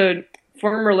able to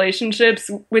form relationships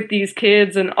with these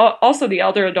kids and also the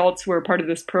elder adults who are part of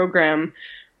this program,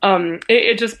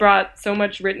 it just brought so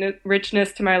much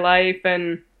richness to my life.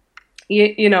 And,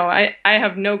 I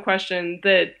have no question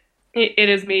that it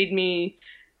has made me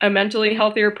a mentally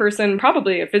healthier person,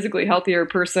 probably a physically healthier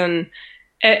person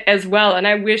as well. And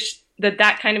I wish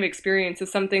that kind of experience is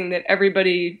something that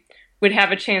everybody would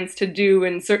have a chance to do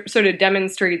and sort of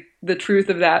demonstrate the truth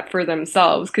of that for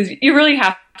themselves. Because you really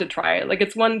have to try it. Like,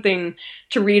 it's one thing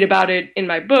to read about it in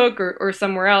my book or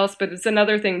somewhere else, but it's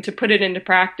another thing to put it into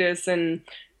practice and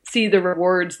see the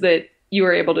rewards that you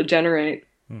are able to generate.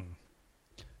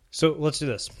 So let's do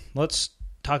this. Let's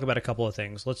talk about a couple of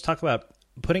things. Let's talk about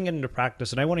putting it into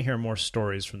practice, and I want to hear more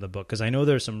stories from the book, because I know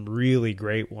there's some really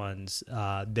great ones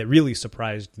that really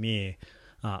surprised me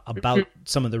about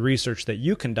some of the research that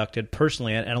you conducted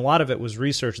personally, and a lot of it was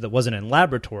research that wasn't in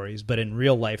laboratories, but in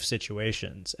real-life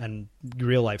situations and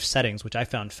real-life settings, which I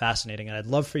found fascinating, and I'd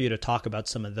love for you to talk about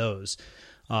some of those.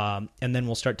 And then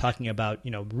we'll start talking about,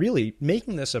 really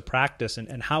making this a practice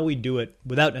and how we do it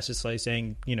without necessarily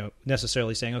saying,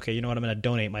 okay, I'm going to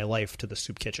donate my life to the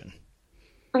soup kitchen.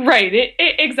 Right,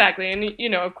 exactly.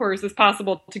 And, of course, it's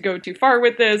possible to go too far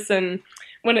with this. And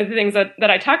one of the things that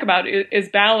I talk about is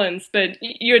balance. But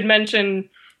you had mentioned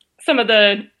some of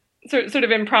the sort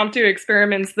of impromptu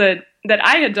experiments that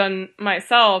I had done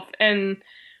myself. And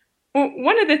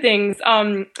one of the things,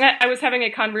 I was having a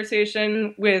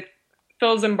conversation with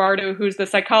Phil Zimbardo, who's the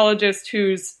psychologist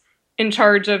who's in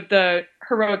charge of the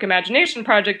Heroic Imagination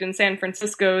Project in San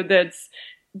Francisco that's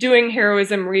doing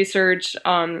heroism research,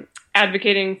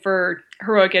 advocating for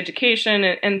heroic education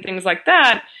and things like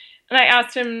that. And I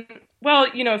asked him, well,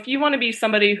 if you want to be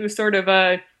somebody who's sort of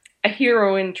a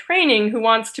hero in training, who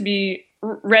wants to be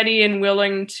ready and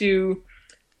willing to,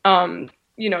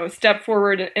 step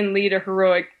forward and lead a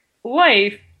heroic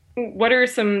life, what are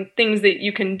some things that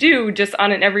you can do just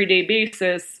on an everyday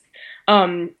basis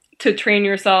to train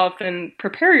yourself and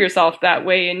prepare yourself that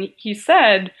way? And he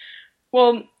said,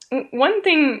 well, one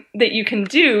thing that you can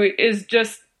do is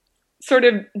just sort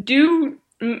of do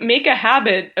make a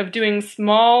habit of doing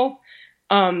small,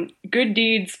 good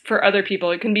deeds for other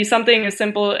people. It can be something as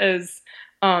simple as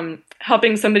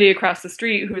helping somebody across the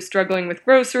street who is struggling with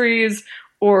groceries,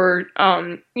 or,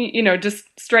 just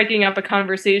striking up a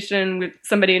conversation with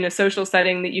somebody in a social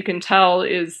setting that you can tell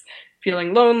is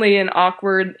feeling lonely and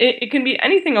awkward. It can be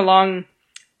anything along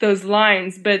those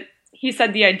lines. But he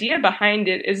said the idea behind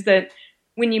it is that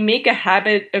when you make a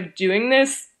habit of doing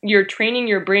this, you're training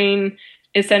your brain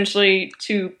essentially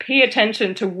to pay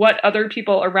attention to what other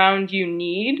people around you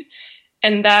need.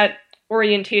 And that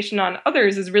orientation on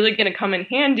others is really going to come in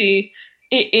handy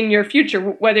in your future,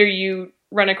 whether you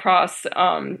run across,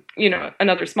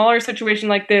 another smaller situation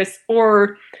like this,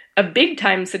 or a big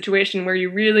time situation where you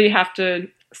really have to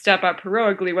step up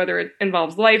heroically, whether it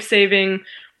involves life-saving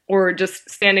or just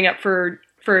standing up for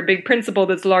a big principle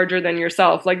that's larger than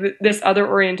yourself. Like this other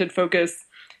oriented focus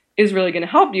is really going to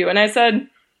help you. And I said,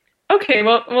 okay,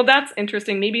 well, that's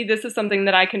interesting. Maybe this is something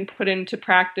that I can put into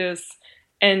practice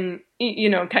and,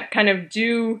 kind of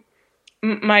do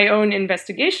my own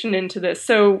investigation into this.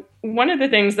 So one of the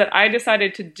things that I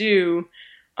decided to do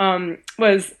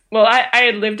was, I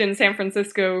had lived in San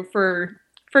Francisco for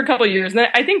a couple of years. And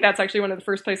I think that's actually one of the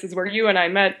first places where you and I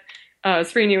met.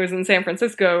 Srini was in San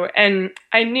Francisco, and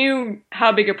I knew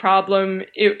how big a problem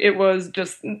it was,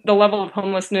 just the level of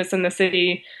homelessness in the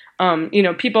city,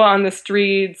 people on the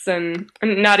streets and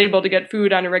not able to get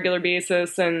food on a regular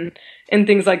basis and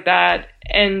things like that.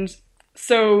 And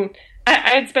so I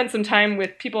had spent some time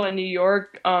with people in New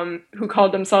York who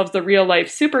called themselves the real life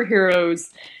superheroes.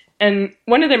 And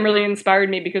one of them really inspired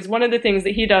me because one of the things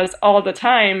that he does all the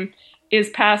time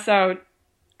is pass out,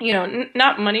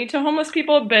 not money to homeless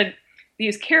people, but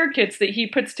these care kits that he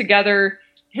puts together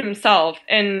himself.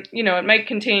 And, it might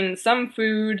contain some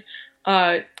food,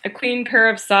 a clean pair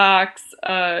of socks,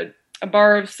 a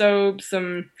bar of soap,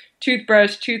 some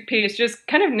toothbrush, toothpaste, just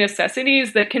kind of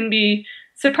necessities that can be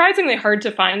surprisingly hard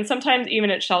to find sometimes, even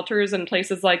at shelters and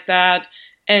places like that.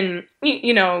 And,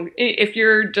 if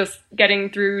you're just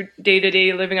getting through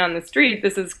day-to-day living on the street,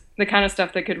 this is the kind of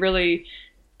stuff that could really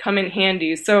come in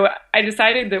handy. So I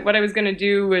decided that what I was going to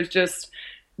do was just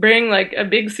bring like a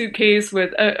big suitcase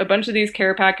with a bunch of these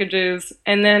care packages,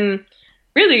 and then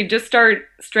really just start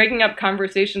striking up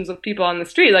conversations with people on the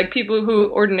street, like people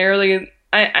who ordinarily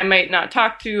I might not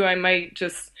talk to, I might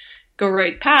just go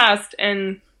right past,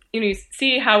 and you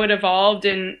see how it evolved.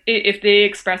 And if they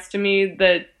express to me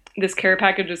that this care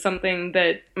package is something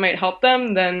that might help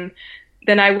them, then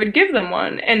I would give them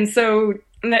one. And so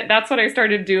that's what I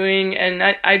started doing. And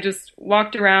I just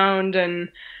walked around and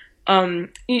one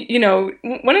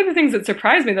of the things that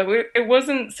surprised me, though, it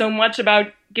wasn't so much about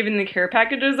giving the care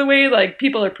packages away. Like,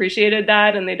 people appreciated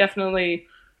that, and they definitely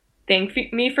thanked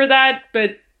me for that.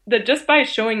 But that just by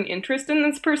showing interest in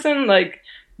this person, like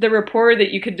the rapport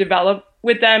that you could develop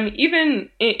with them, even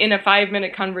in a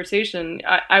 5-minute conversation,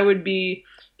 I would be,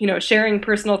 sharing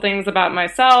personal things about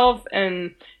myself,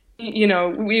 and,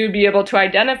 we would be able to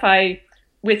identify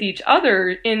with each other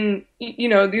in,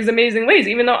 these amazing ways,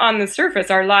 even though on the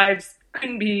surface our lives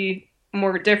couldn't be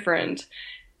more different.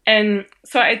 And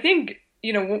so I think,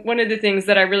 one of the things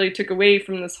that I really took away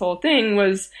from this whole thing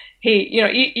was, hey,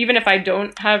 even if I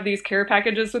don't have these care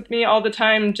packages with me all the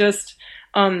time, just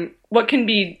what can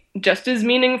be just as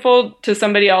meaningful to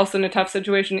somebody else in a tough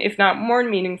situation, if not more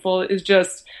meaningful, is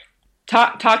just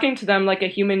talking to them like a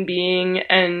human being,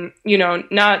 and,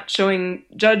 not showing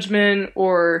judgment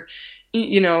or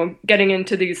getting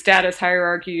into these status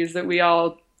hierarchies that we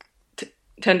all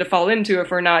tend to fall into if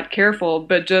we're not careful,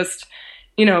 but just,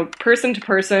 person to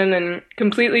person and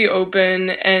completely open.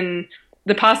 And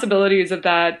the possibilities of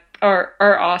that are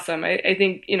awesome. I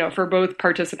think, for both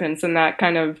participants in that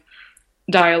kind of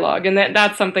dialogue. And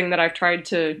that's something that I've tried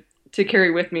to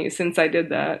carry with me since I did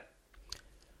that.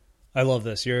 I love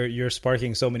this. You're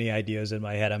sparking so many ideas in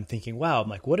my head. I'm thinking, wow, I'm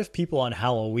like, what if people on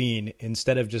Halloween,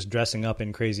 instead of just dressing up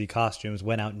in crazy costumes,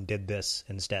 went out and did this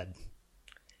instead?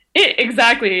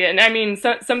 Exactly. And I mean,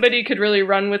 somebody could really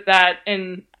run with that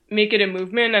and make it a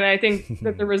movement. And I think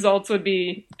that the results would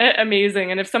be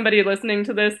amazing. And if somebody listening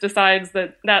to this decides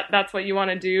that's what you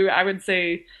want to do, I would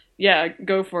say, yeah,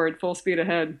 go for it, full speed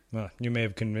ahead. Well, you may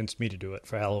have convinced me to do it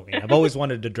for Halloween. I've always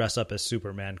wanted to dress up as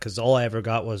Superman, because all I ever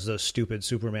got was those stupid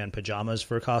Superman pajamas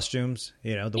for costumes,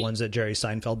 the ones that Jerry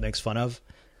Seinfeld makes fun of.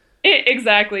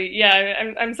 Exactly.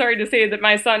 Yeah, I'm sorry to say that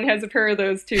my son has a pair of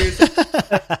those too. So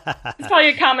it's probably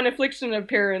a common affliction of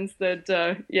parents that,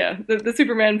 the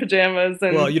Superman pajamas.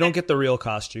 And... Well, you don't get the real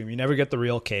costume. You never get the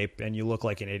real cape, and you look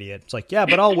like an idiot. It's like, yeah,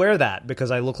 but I'll wear that because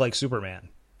I look like Superman.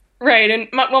 Right. And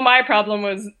my problem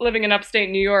was living in upstate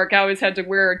New York. I always had to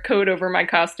wear a coat over my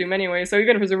costume anyway. So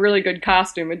even if it was a really good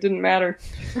costume, it didn't matter.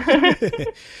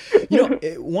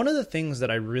 One of the things that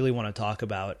I really want to talk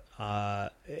about,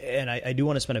 and I do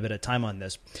want to spend a bit of time on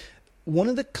this, one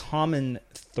of the common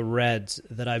threads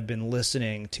that I've been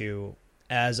listening to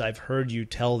as I've heard you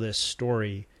tell this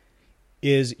story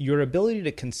is your ability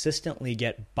to consistently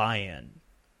get buy-in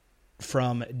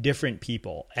from different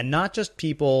people, and not just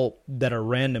people that are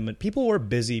random, but people who are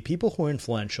busy, people who are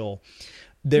influential.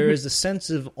 There is a sense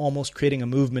of almost creating a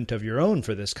movement of your own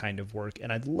for this kind of work.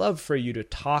 And I'd love for you to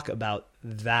talk about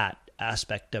that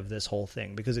aspect of this whole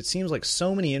thing, because it seems like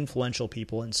so many influential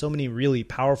people and so many really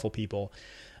powerful people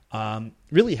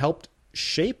really helped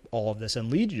shape all of this and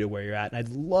lead you to where you're at. And I'd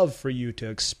love for you to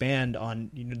expand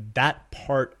on that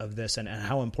part of this and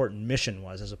how important mission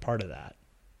was as a part of that.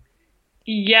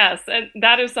 Yes, and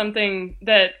that is something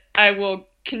that I will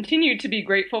continue to be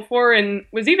grateful for, and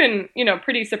was even,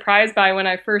 pretty surprised by when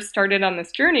I first started on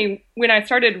this journey. When I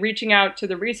started reaching out to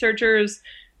the researchers,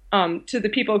 to the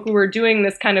people who were doing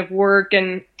this kind of work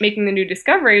and making the new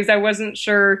discoveries, I wasn't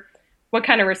sure what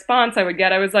kind of response I would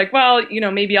get. I was like, well,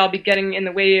 maybe I'll be getting in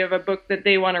the way of a book that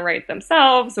they want to write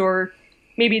themselves, or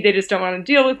maybe they just don't want to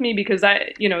deal with me because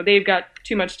they've got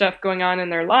too much stuff going on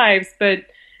in their lives.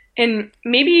 And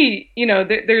maybe,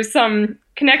 there's some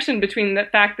connection between the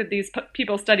fact that these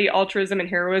people study altruism and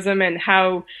heroism and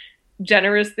how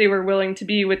generous they were willing to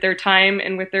be with their time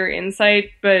and with their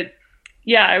insight. But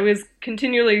yeah, I was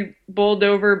continually bowled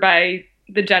over by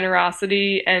the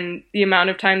generosity and the amount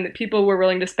of time that people were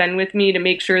willing to spend with me to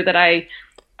make sure that I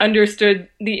understood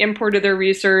the import of their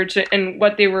research and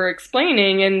what they were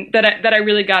explaining, and that I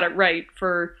really got it right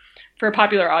for a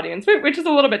popular audience, which is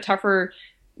a little bit tougher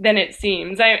than it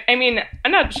seems. I mean,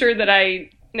 I'm not sure that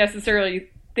I necessarily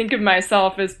think of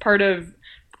myself as part of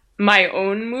my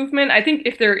own movement. I think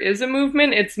if there is a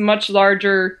movement, it's much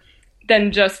larger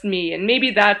than just me. And maybe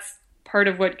that's part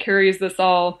of what carries this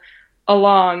all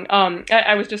along.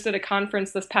 I was just at a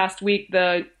conference this past week,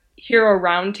 the Hero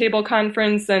Roundtable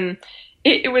Conference, and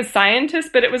it was scientists,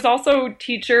 but it was also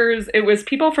teachers. It was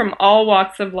people from all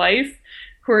walks of life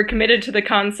who are committed to the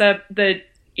concept that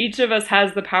each of us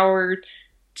has the power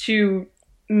to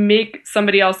make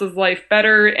somebody else's life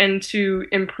better and to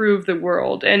improve the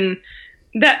world. And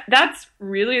that's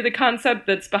really the concept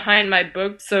that's behind my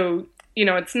book. So,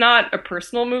 it's not a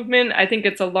personal movement. I think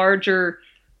it's a larger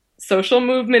social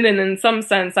movement. And in some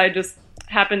sense, I just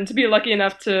happened to be lucky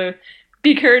enough to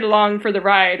be carried along for the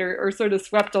ride, or sort of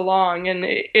swept along. And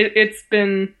it's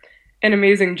been an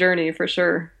amazing journey for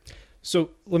sure. So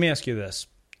let me ask you this.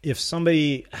 If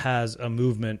somebody has a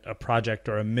movement, a project,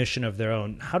 or a mission of their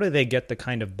own, how do they get the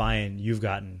kind of buy-in you've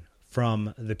gotten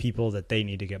from the people that they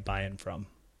need to get buy-in from?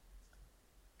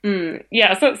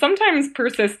 Yeah, so sometimes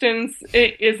persistence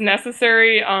is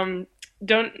necessary.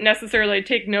 Don't necessarily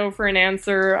take no for an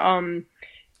answer.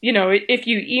 If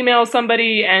you email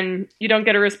somebody and you don't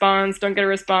get a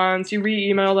response, you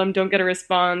re-email them, don't get a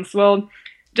response, well,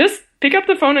 just pick up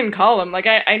the phone and call them. Like,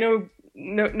 I know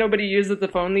nobody uses the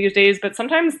phone these days, but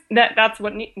sometimes that's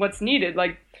what's needed.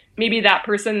 Like, maybe that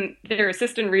person, their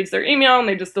assistant reads their email and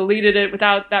they just deleted it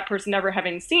without that person ever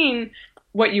having seen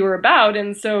what you were about.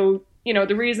 And so,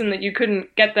 the reason that you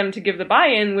couldn't get them to give the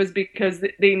buy-in was because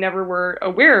they never were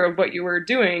aware of what you were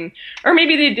doing. Or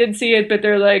maybe they did see it, but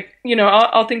they're like,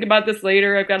 I'll think about this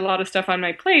later. I've got a lot of stuff on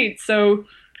my plate. So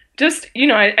just,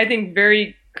 I think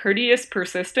very courteous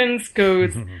persistence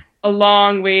goes a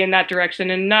long way in that direction,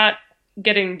 and not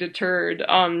getting deterred.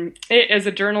 As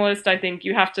a journalist, I think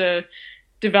you have to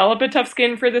develop a tough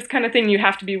skin for this kind of thing. You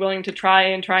have to be willing to try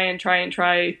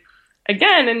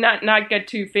again, and not get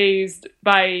too fazed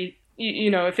by,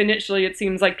 if initially it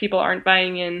seems like people aren't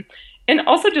buying in. And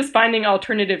also just finding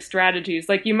alternative strategies.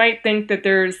 Like, you might think that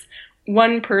there's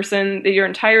one person that your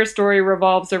entire story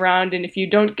revolves around, and if you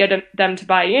don't get them to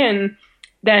buy in,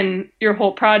 then your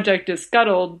whole project is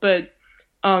scuttled. But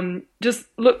just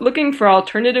looking for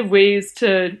alternative ways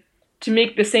to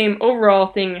make the same overall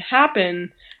thing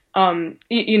happen,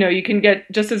 you can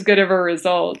get just as good of a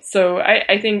result. So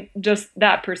I think just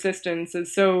that persistence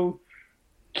is so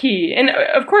key. And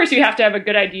of course, you have to have a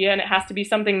good idea, and it has to be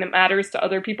something that matters to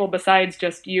other people besides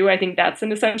just you. I think that's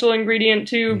an essential ingredient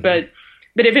too. Mm-hmm.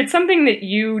 But if it's something that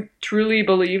you truly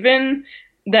believe in,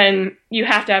 then you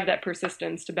have to have that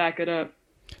persistence to back it up.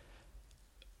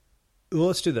 Well,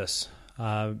 let's do this.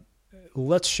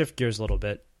 Let's shift gears a little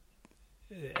bit.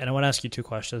 And I want to ask you two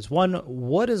questions. One,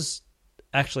 what has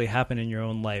actually happened in your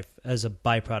own life as a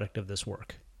byproduct of this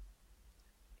work?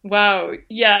 Wow.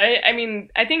 Yeah. I mean,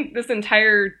 I think this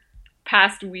entire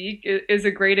past week is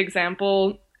a great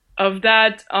example of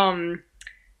that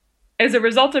as a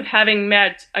result of having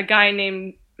met a guy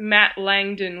named Matt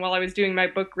Langdon while I was doing my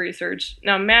book research.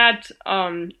 Now, Matt,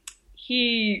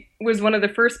 he was one of the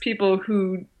first people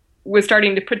who was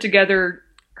starting to put together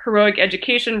heroic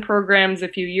education programs a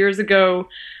few years ago.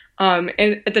 And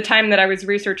at the time that I was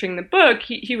researching the book,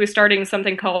 he was starting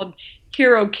something called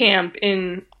Hero Camp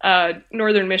in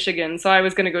northern Michigan. So I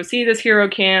was going to go see this Hero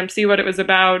Camp, see what it was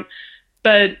about.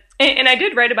 And I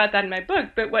did write about that in my book,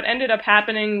 but what ended up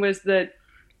happening was that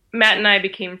Matt and I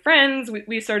became friends.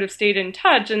 We sort of stayed in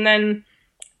touch. And then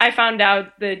I found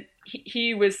out that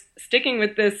he was sticking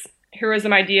with this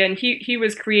heroism idea, and he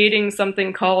was creating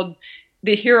something called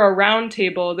the Hero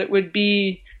Roundtable that would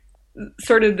be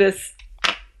sort of this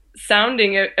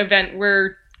sounding event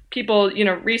where people,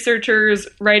 researchers,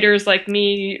 writers like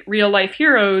me, real life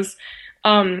heroes,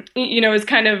 is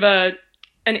kind of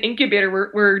an incubator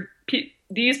where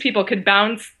these people could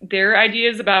bounce their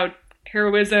ideas about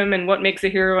heroism and what makes a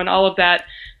hero and all of that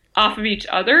off of each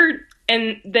other,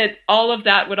 and that all of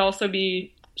that would also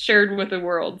be shared with the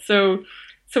world. So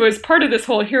as part of this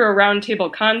whole Hero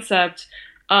Roundtable concept,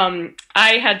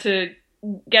 I had to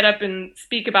get up and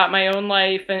speak about my own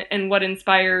life and what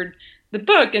inspired the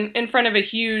book in front of a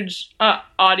huge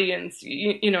audience,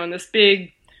 in this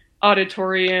big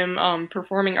auditorium,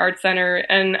 performing arts center.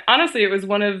 And honestly, it was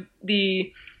one of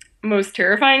the most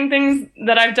terrifying things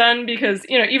that I've done because,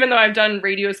 even though I've done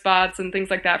radio spots and things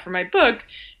like that for my book,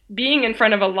 being in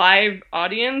front of a live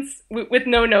audience with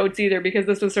no notes either, because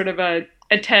this was sort of a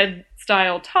TED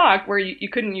style talk where you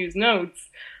couldn't use notes.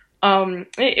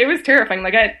 It was terrifying.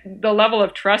 The level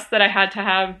of trust that I had to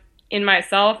have in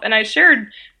myself. And I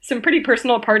shared some pretty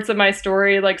personal parts of my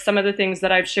story, like some of the things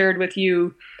that I've shared with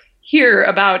you here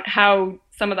about how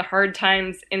some of the hard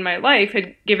times in my life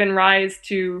had given rise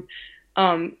to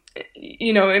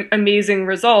amazing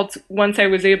results once I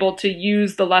was able to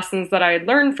use the lessons that I had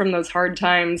learned from those hard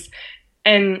times.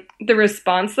 And the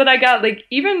response that I got,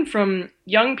 even from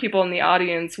young people in the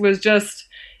audience, was just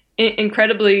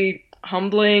incredibly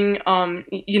humbling.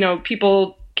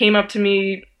 People came up to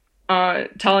me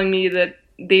telling me that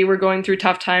they were going through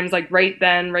tough times, right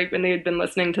when they had been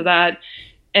listening to that,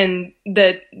 and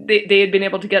that they had been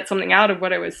able to get something out of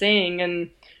what I was saying. And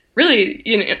really,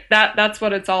 that's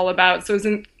what it's all about. So it was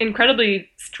an incredibly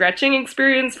stretching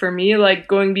experience for me,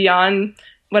 going beyond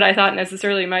what I thought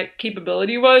necessarily my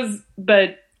capability was,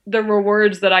 but the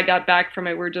rewards that I got back from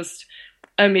it were just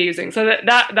amazing. So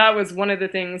that was one of the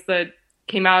things that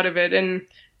came out of it. And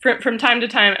from time to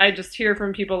time, I just hear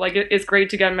from people, it's great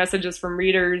to get messages from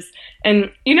readers,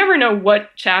 and you never know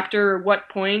what chapter or what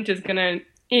point is going to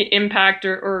impact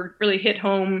or really hit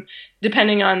home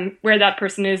depending on where that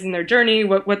person is in their journey,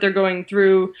 what they're going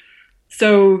through.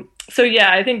 So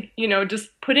yeah, I think, just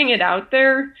putting it out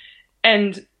there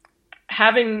and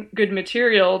having good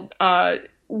material,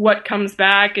 what comes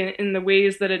back in the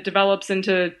ways that it develops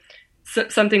into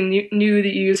something new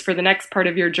that you use for the next part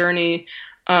of your journey,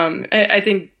 I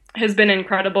think has been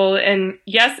incredible. And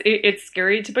yes, it's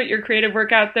scary to put your creative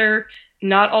work out there.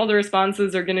 Not all the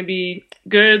responses are going to be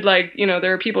good.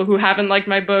 There are people who haven't liked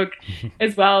my book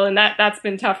as well. And that's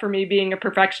been tough for me, being a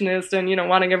perfectionist and,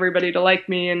 wanting everybody to like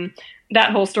me and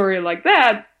that whole story like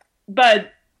that.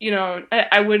 But,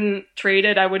 I wouldn't trade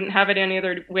it. I wouldn't have it any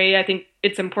other way. I think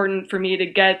it's important for me to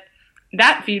get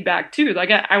that feedback too.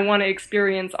 I want to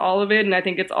experience all of it. And I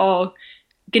think it's all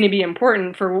going to be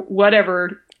important for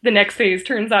whatever the next phase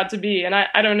turns out to be. And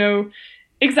I don't know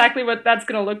exactly what that's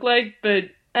going to look like, but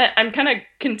I'm kind of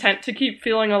content to keep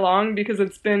feeling along because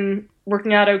it's been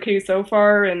working out okay so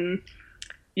far. And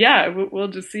yeah, we'll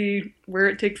just see where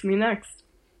it takes me next.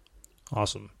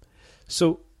 Awesome.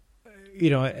 So,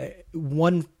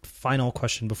 one final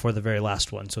question before the very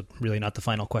last one. So really not the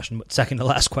final question, but second to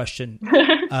last question.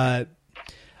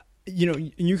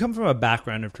 You come from a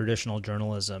background of traditional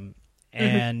journalism,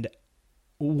 and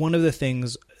one of the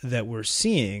things that we're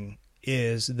seeing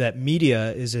is that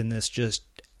media is in this just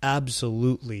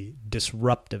absolutely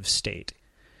disruptive state.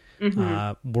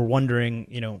 We're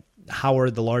wondering, how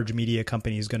are the large media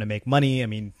companies going to make money? I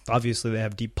mean, obviously they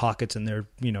have deep pockets and they're,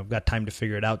 got time to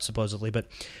figure it out supposedly, but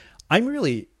I'm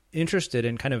really interested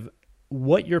in kind of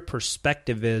what your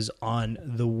perspective is on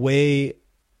the way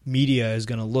media is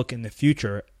going to look in the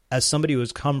future as somebody who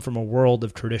has come from a world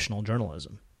of traditional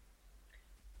journalism.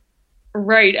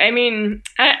 Right. I mean,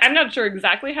 I'm not sure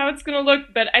exactly how it's going to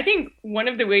look, but I think one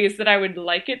of the ways that I would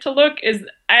like it to look is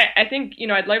I think,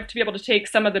 I'd like to be able to take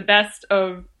some of the best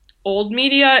of old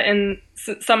media and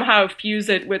somehow fuse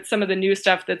it with some of the new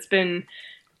stuff that's been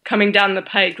coming down the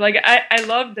pike. I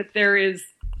love that there is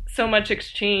so much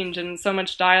exchange and so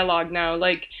much dialogue now.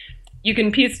 you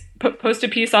can post a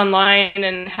piece online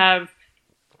and have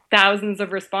thousands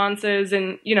of responses.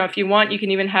 And, if you want, you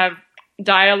can even have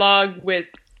dialogue with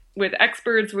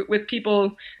experts, with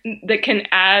people that can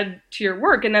add to your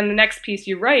work. And then the next piece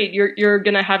you write, you're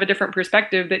going to have a different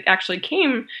perspective that actually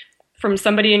came from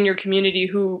somebody in your community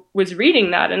who was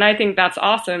reading that. And I think that's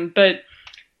awesome. But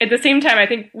at the same time, I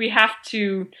think we have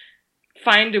to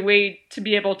find a way to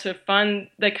be able to fund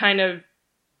the kind of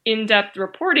in-depth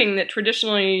reporting that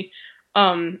traditionally,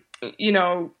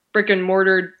 brick and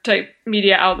mortar type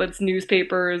media outlets,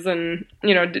 newspapers, and,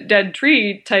 dead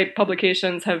tree type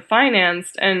publications have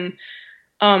financed. And,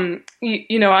 on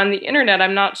the internet,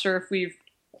 I'm not sure if we've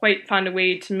quite found a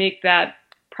way to make that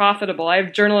profitable. I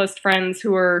have journalist friends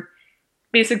who are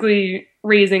basically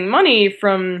raising money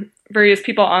from various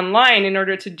people online in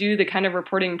order to do the kind of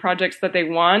reporting projects that they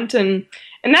want. And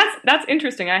that's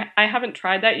interesting. I haven't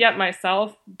tried that yet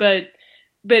myself, but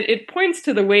it points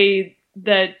to the way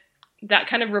that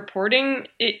kind of reporting,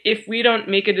 if we don't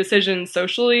make a decision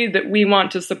socially that we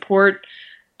want to support,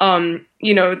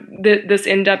 this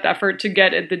in-depth effort to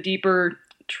get at the deeper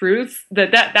truths,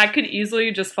 that could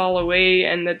easily just fall away,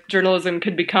 and that journalism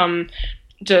could become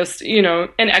just, an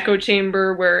echo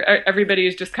chamber where everybody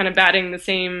is just kind of batting the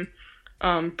same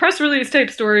press release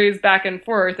type stories back and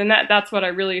forth. And that's what I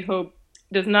really hope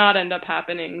does not end up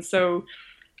happening. So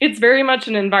it's very much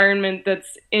an environment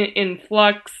that's in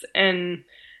flux, and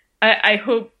I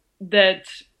hope that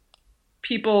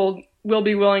people will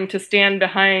be willing to stand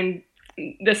behind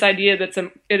this idea that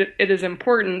it is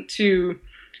important to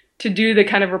do the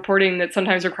kind of reporting that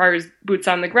sometimes requires boots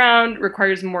on the ground,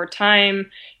 requires more time,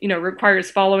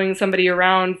 requires following somebody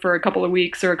around for a couple of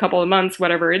weeks or a couple of months,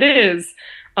 whatever it is.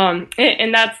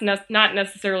 And that's not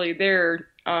necessarily there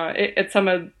at some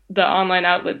of the online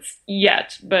outlets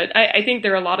yet. But I think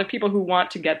there are a lot of people who want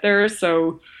to get there.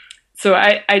 So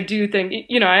I do think,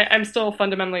 I'm still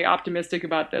fundamentally optimistic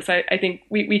about this. I think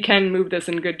we can move this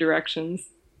in good directions.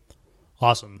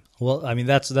 Awesome. Well, I mean,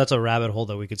 that's a rabbit hole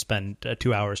that we could spend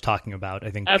 2 hours talking about. I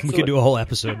think Absolutely. We could do a whole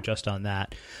episode just on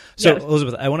that. So, Yes.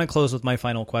 Elizabeth, I want to close with my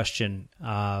final question,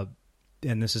 and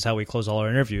this is how we close all our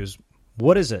interviews.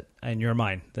 What is it in your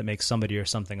mind that makes somebody or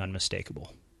something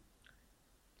unmistakable?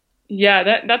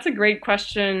 Yeah, that's a great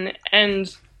question.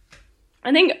 And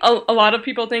I think a lot of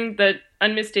people think that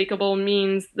unmistakable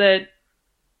means that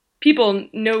people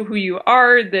know who you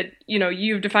are, that,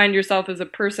 you've defined yourself as a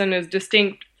person as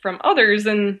distinct from others.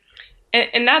 And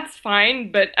that's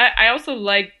fine. But I also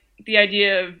like the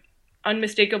idea of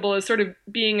unmistakable as sort of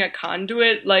being a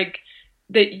conduit, like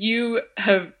that you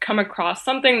have come across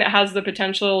something that has the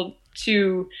potential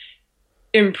to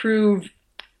improve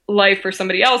life for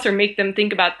somebody else, or make them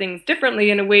think about things differently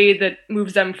in a way that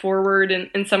moves them forward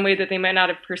in some way that they might not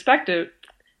have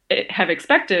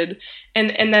expected.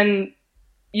 And then,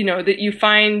 that you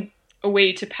find a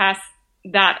way to pass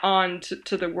that on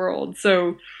to the world.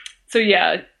 So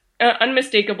yeah,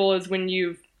 unmistakable is when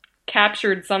you've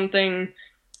captured something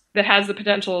that has the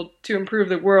potential to improve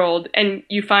the world, and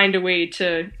you find a way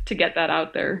to get that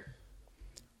out there.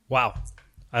 Wow.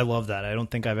 I love that. I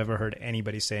don't think I've ever heard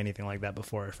anybody say anything like that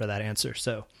before for that answer.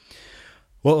 So,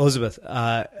 well, Elizabeth,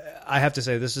 I have to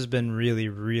say this has been really,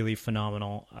 really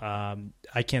phenomenal.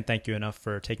 I can't thank you enough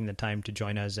for taking the time to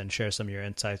join us and share some of your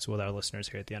insights with our listeners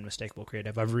here at the Unmistakable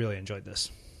Creative. I've really enjoyed this.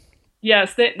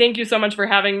 Yes, thank you so much for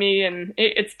having me. And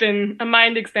it's been a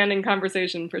mind-expanding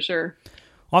conversation for sure.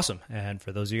 Awesome. And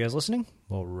for those of you guys listening,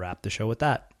 we'll wrap the show with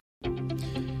that.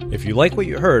 If you like what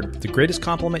you heard, the greatest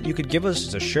compliment you could give us is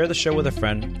to share the show with a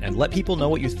friend and let people know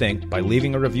what you think by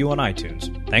leaving a review on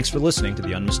iTunes. Thanks for listening to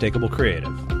The Unmistakable Creative.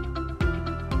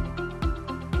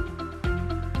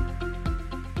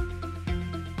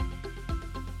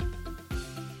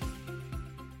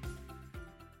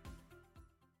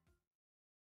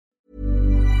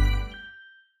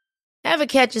 Ever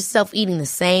catch yourself eating the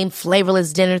same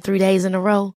flavorless dinner 3 days in a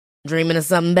row? Dreaming of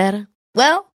something better?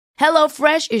 Well,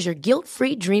 HelloFresh is your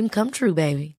guilt-free dream come true,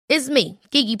 baby. It's me,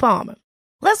 Keke Palmer.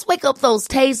 Let's wake up those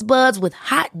taste buds with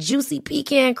hot, juicy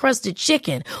pecan-crusted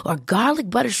chicken or garlic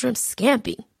butter shrimp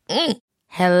scampi.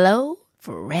 Hello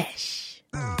Fresh.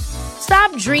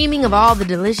 Stop dreaming of all the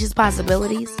delicious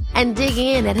possibilities and dig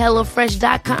in at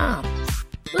HelloFresh.com.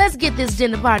 Let's get this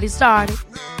dinner party started.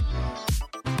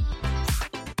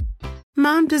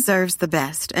 Mom deserves the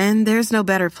best, and there's no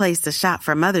better place to shop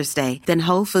for Mother's Day than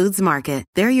Whole Foods Market.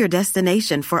 They're your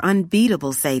destination for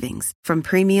unbeatable savings, from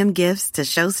premium gifts to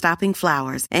show-stopping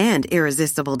flowers and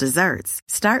irresistible desserts.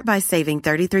 Start by saving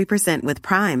 33% with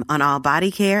Prime on all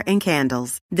body care and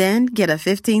candles. Then get a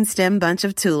 15-stem bunch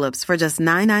of tulips for just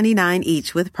 $9.99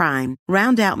 each with Prime.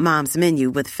 Round out Mom's menu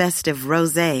with festive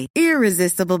rosé,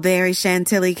 irresistible berry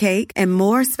chantilly cake, and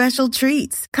more special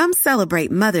treats. Come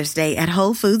celebrate Mother's Day at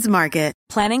Whole Foods Market.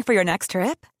 Planning for your next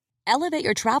trip? Elevate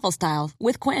your travel style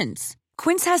with Quince.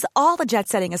 Quince has all the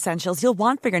jet-setting essentials you'll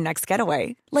want for your next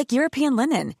getaway, like European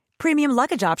linen, premium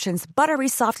luggage options, buttery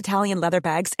soft Italian leather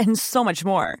bags, and so much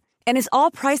more. And is all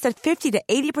priced at 50 to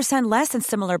 80% less than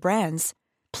similar brands.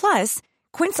 Plus,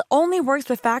 Quince only works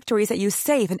with factories that use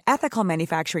safe and ethical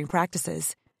manufacturing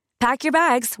practices. Pack your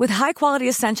bags with high-quality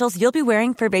essentials you'll be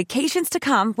wearing for vacations to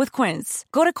come with Quince.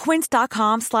 Go to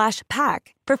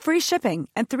quince.com/pack for free shipping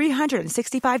and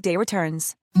 365-day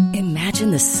returns. Imagine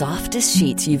the softest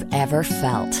sheets you've ever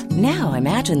felt. Now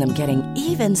imagine them getting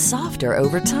even softer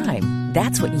over time.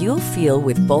 That's what you'll feel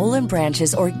with Boll &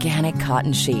 Branch's organic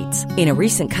cotton sheets. In a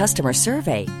recent customer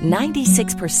survey,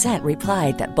 96%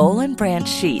 replied that Boll & Branch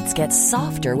sheets get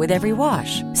softer with every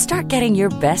wash. Start getting your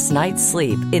best night's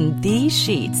sleep in these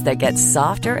sheets that get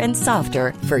softer and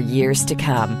softer for years to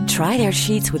come. Try their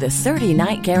sheets with a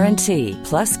 30-night guarantee.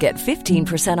 Plus, get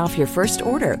 15% off your first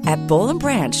order at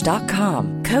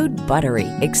bollandbranch.com. Code BUTTERY.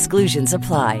 Exclusions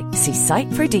apply. See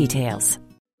site for details.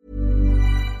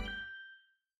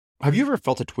 Have you ever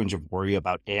felt a twinge of worry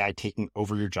about AI taking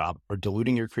over your job or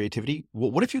diluting your creativity? Well,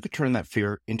 what if you could turn that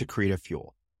fear into creative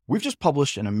fuel? We've just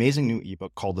published an amazing new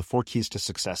ebook called The 4 Keys to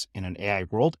Success in an AI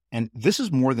World, and this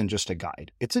is more than just a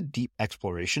guide. It's a deep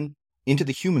exploration into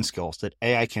the human skills that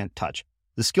AI can't touch,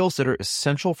 the skills that are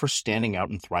essential for standing out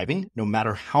and thriving, no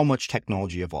matter how much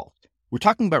technology evolves. We're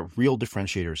talking about real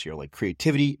differentiators here, like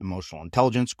creativity, emotional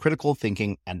intelligence, critical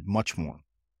thinking, and much more.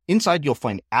 Inside, you'll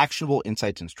find actionable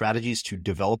insights and strategies to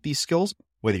develop these skills,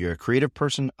 whether you're a creative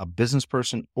person, a business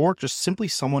person, or just simply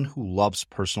someone who loves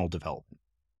personal development.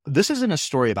 This isn't a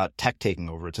story about tech taking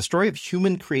over. It's a story of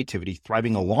human creativity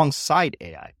thriving alongside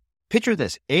AI. Picture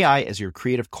this, AI as your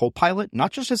creative co-pilot,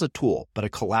 not just as a tool, but a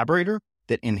collaborator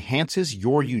that enhances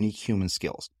your unique human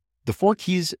skills. The 4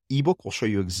 Keys ebook will show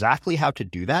you exactly how to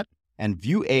do that and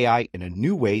view AI in a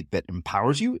new way that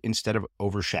empowers you instead of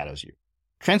overshadows you.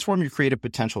 Transform your creative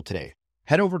potential today.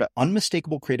 Head over to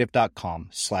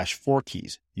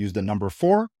unmistakablecreative.com/4keys. Use the number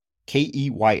 4,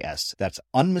 KEYS. That's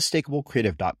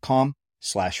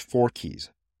unmistakablecreative.com/4keys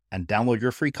and download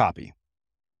your free copy.